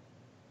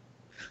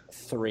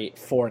 3,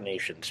 4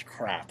 nations.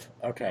 Crap.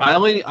 Okay.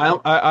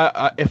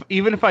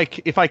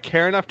 If I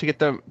care enough to get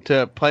them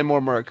to play more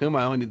Murakuma,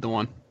 I only need the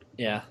one.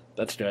 Yeah,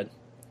 that's good.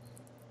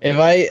 If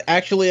I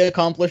actually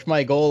accomplish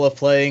my goal of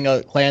playing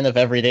a clan of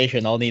every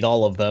nation, I'll need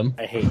all of them.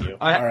 I hate you.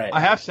 All right. I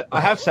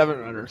have 7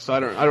 runners, so I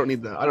don't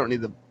need the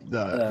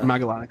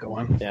Magallanica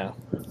one. Yeah.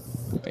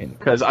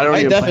 Because I don't. I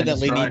even plan to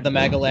definitely try. need the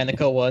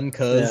Magallanica one,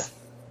 because...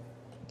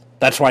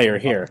 That's why you're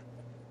here.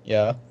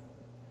 Yeah.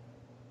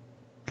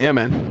 Yeah,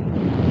 man.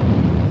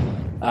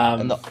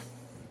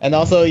 And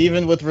also,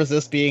 even with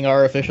Resist being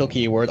our official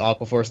keyword,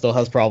 Aquaforce still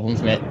has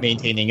problems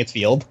maintaining its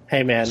field.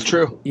 Hey, man. It's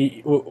true.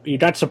 You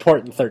got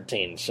support in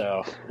 13,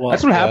 so... Well,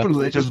 That's what happens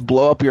when they just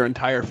blow up your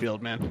entire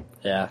field, man.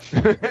 Yeah.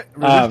 Resist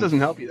doesn't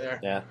help you there.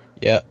 Yeah.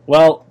 Yeah.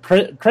 Well,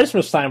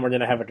 Christmas time, we're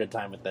going to have a good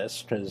time with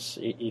this, because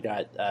you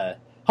got...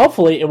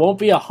 hopefully, it won't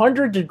be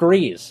 100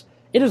 degrees.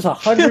 It is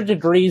 100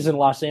 degrees in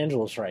Los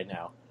Angeles right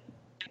now.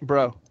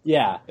 Bro.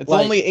 Yeah. It's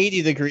only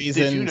 80 degrees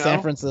in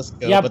San Francisco,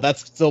 but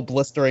that's still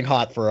blistering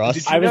hot for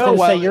us. I was going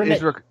to say,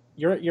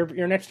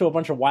 you're next to a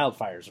bunch of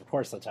wildfires. Of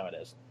course, that's how it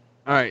is.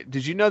 All right.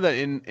 Did you know that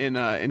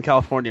in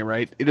California,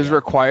 right, it is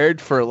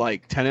required for,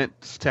 like,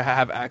 tenants to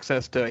have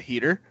access to a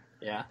heater,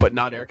 but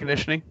not air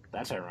conditioning?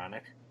 That's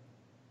ironic.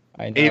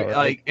 I know,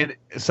 right?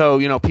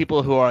 So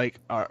people who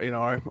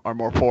are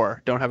more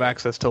poor don't have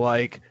access to,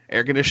 like,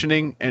 air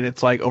conditioning, and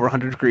it's like over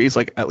 100 degrees,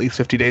 like, at least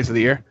 50 days of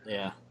the year.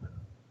 Yeah.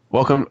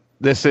 Welcome.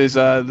 This is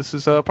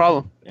a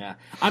problem. Yeah,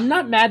 I'm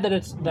not mad that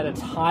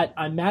it's hot.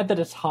 I'm mad that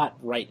it's hot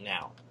right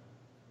now.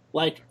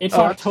 Like it's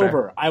that's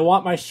October. I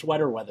want my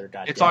sweater weather.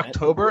 It's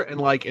October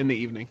and like in the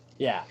evening.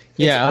 Yeah.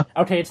 Yeah.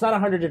 Okay, it's not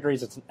 100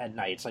 degrees at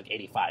night. It's like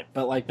 85,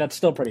 but like that's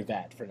still pretty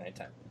bad for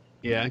nighttime.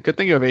 Yeah, good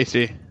thing you have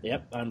AC.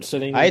 Yep, I'm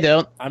sitting. I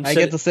don't. I'm I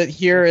get to sit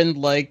here in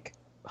like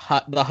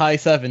the high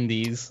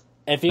 70s.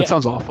 If you That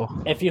sounds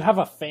awful. if you have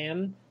a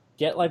fan,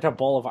 get like a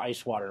bowl of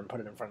ice water and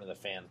put it in front of the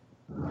fan.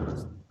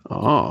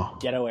 Oh.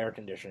 Ghetto air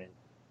conditioning.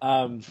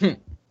 All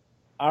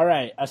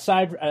right.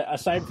 Aside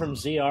from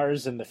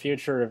ZRs and the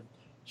future of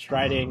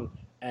striding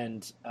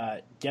and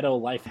ghetto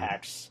life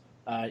hacks,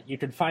 you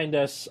can find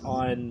us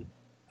on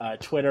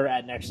Twitter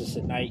at Nexus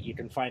at Night. You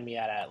can find me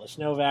at Atlas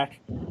Novak.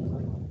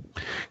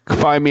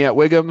 Find me at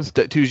Wiggums,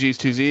 2Gs,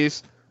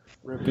 2Zs.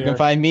 You can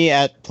find me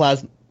at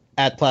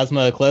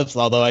Plasma Eclipse,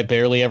 although I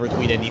barely ever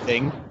tweet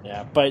anything.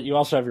 Yeah, but you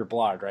also have your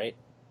blog, right?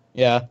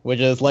 Yeah, which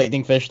is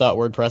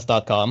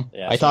lightningfish.wordpress.com.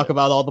 Yeah, I talk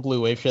about all the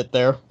Blue Wave shit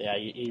there. Yeah,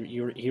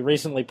 he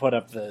recently put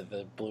up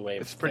the Blue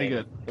Wave. It's pretty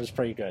good. It was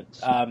pretty good.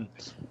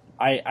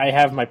 I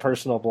have my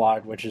personal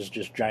blog, which is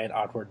just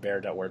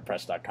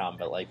giantawkwardbear.wordpress.com,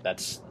 but like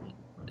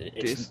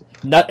it's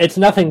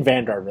nothing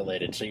Vanguard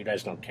related, so you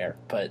guys don't care.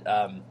 But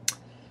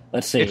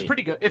let's see. It's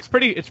pretty good. It's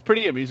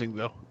pretty amusing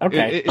though.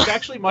 Okay. It's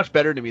actually much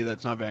better to me that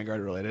it's not Vanguard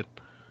related.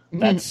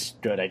 That's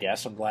good, I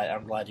guess. I'm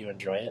glad you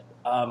enjoy it.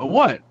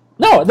 What?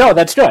 No,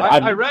 that's good.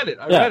 I read it.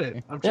 I read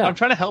it. I'm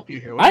trying to help you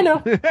here. I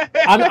know.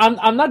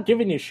 I'm not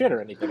giving you shit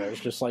or anything. I was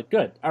just like,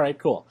 good. All right,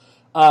 cool.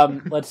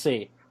 Let's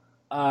see.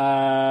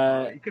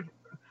 I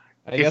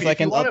guess I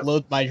can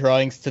upload my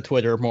drawings to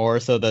Twitter more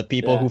so that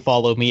people who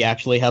follow me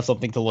actually have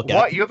something to look at.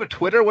 What? You have a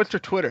Twitter? What's your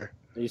Twitter?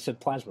 You said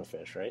Plasma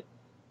Fish, right?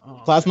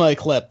 Oh. Plasma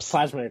Eclipse.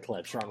 Plasma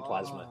Eclipse. You're on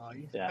Plasma.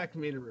 You expect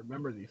me to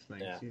remember these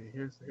things. Yeah.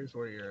 Here's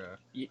where you're...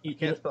 You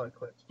can't spell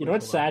Eclipse. You know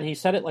what's sad? He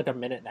said it like a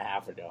minute and a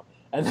half ago.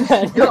 And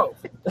then... Yo.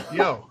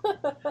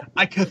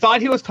 I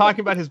thought he was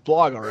talking about his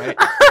blog, all right?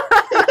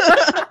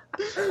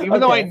 Even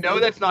though I know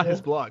that's not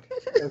his blog.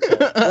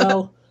 Okay.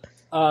 Well...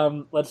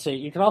 let's see.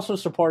 You can also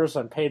support us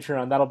on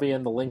Patreon. That'll be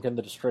in the link in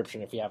the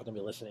description if you happen to be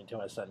listening to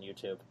us on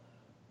YouTube.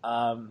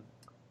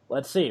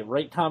 Let's see.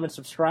 Rate, comment,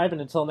 subscribe, and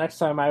until next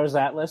time, I was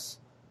Atlas.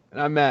 And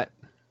I'm Matt.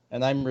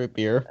 And I'm Root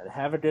Beer. And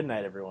have a good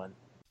night, everyone.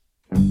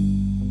 I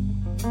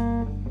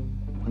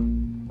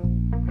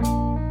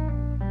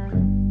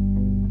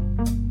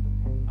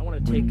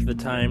want to take the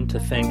time to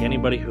thank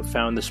anybody who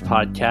found this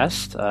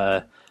podcast.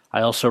 I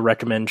also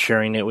recommend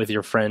sharing it with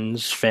your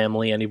friends,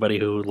 family, anybody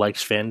who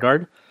likes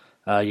Vanguard.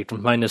 You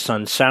can find us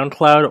on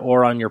SoundCloud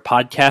or on your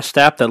podcast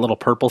app, that little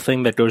purple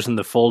thing that goes in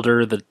the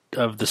folder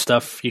of the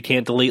stuff you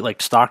can't delete,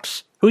 like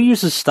stocks. Who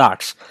uses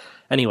stocks?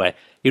 Anyway,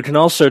 you can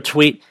also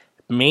tweet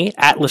me,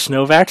 Atlas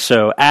Novak,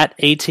 so at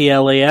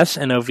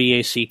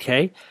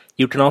ATLASNOVACK.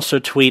 You can also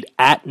tweet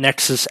at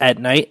Nexus at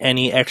Night,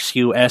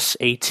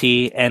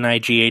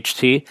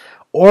 NEXUSATNIGHT,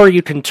 or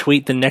you can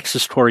tweet the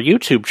Nexus Core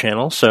YouTube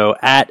channel, so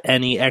at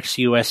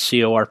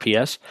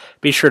NEXUSCORPS.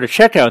 Be sure to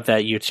check out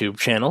that YouTube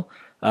channel.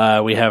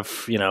 We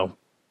have,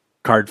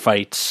 card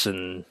fights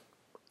and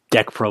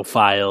deck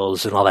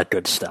profiles and all that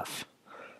good stuff.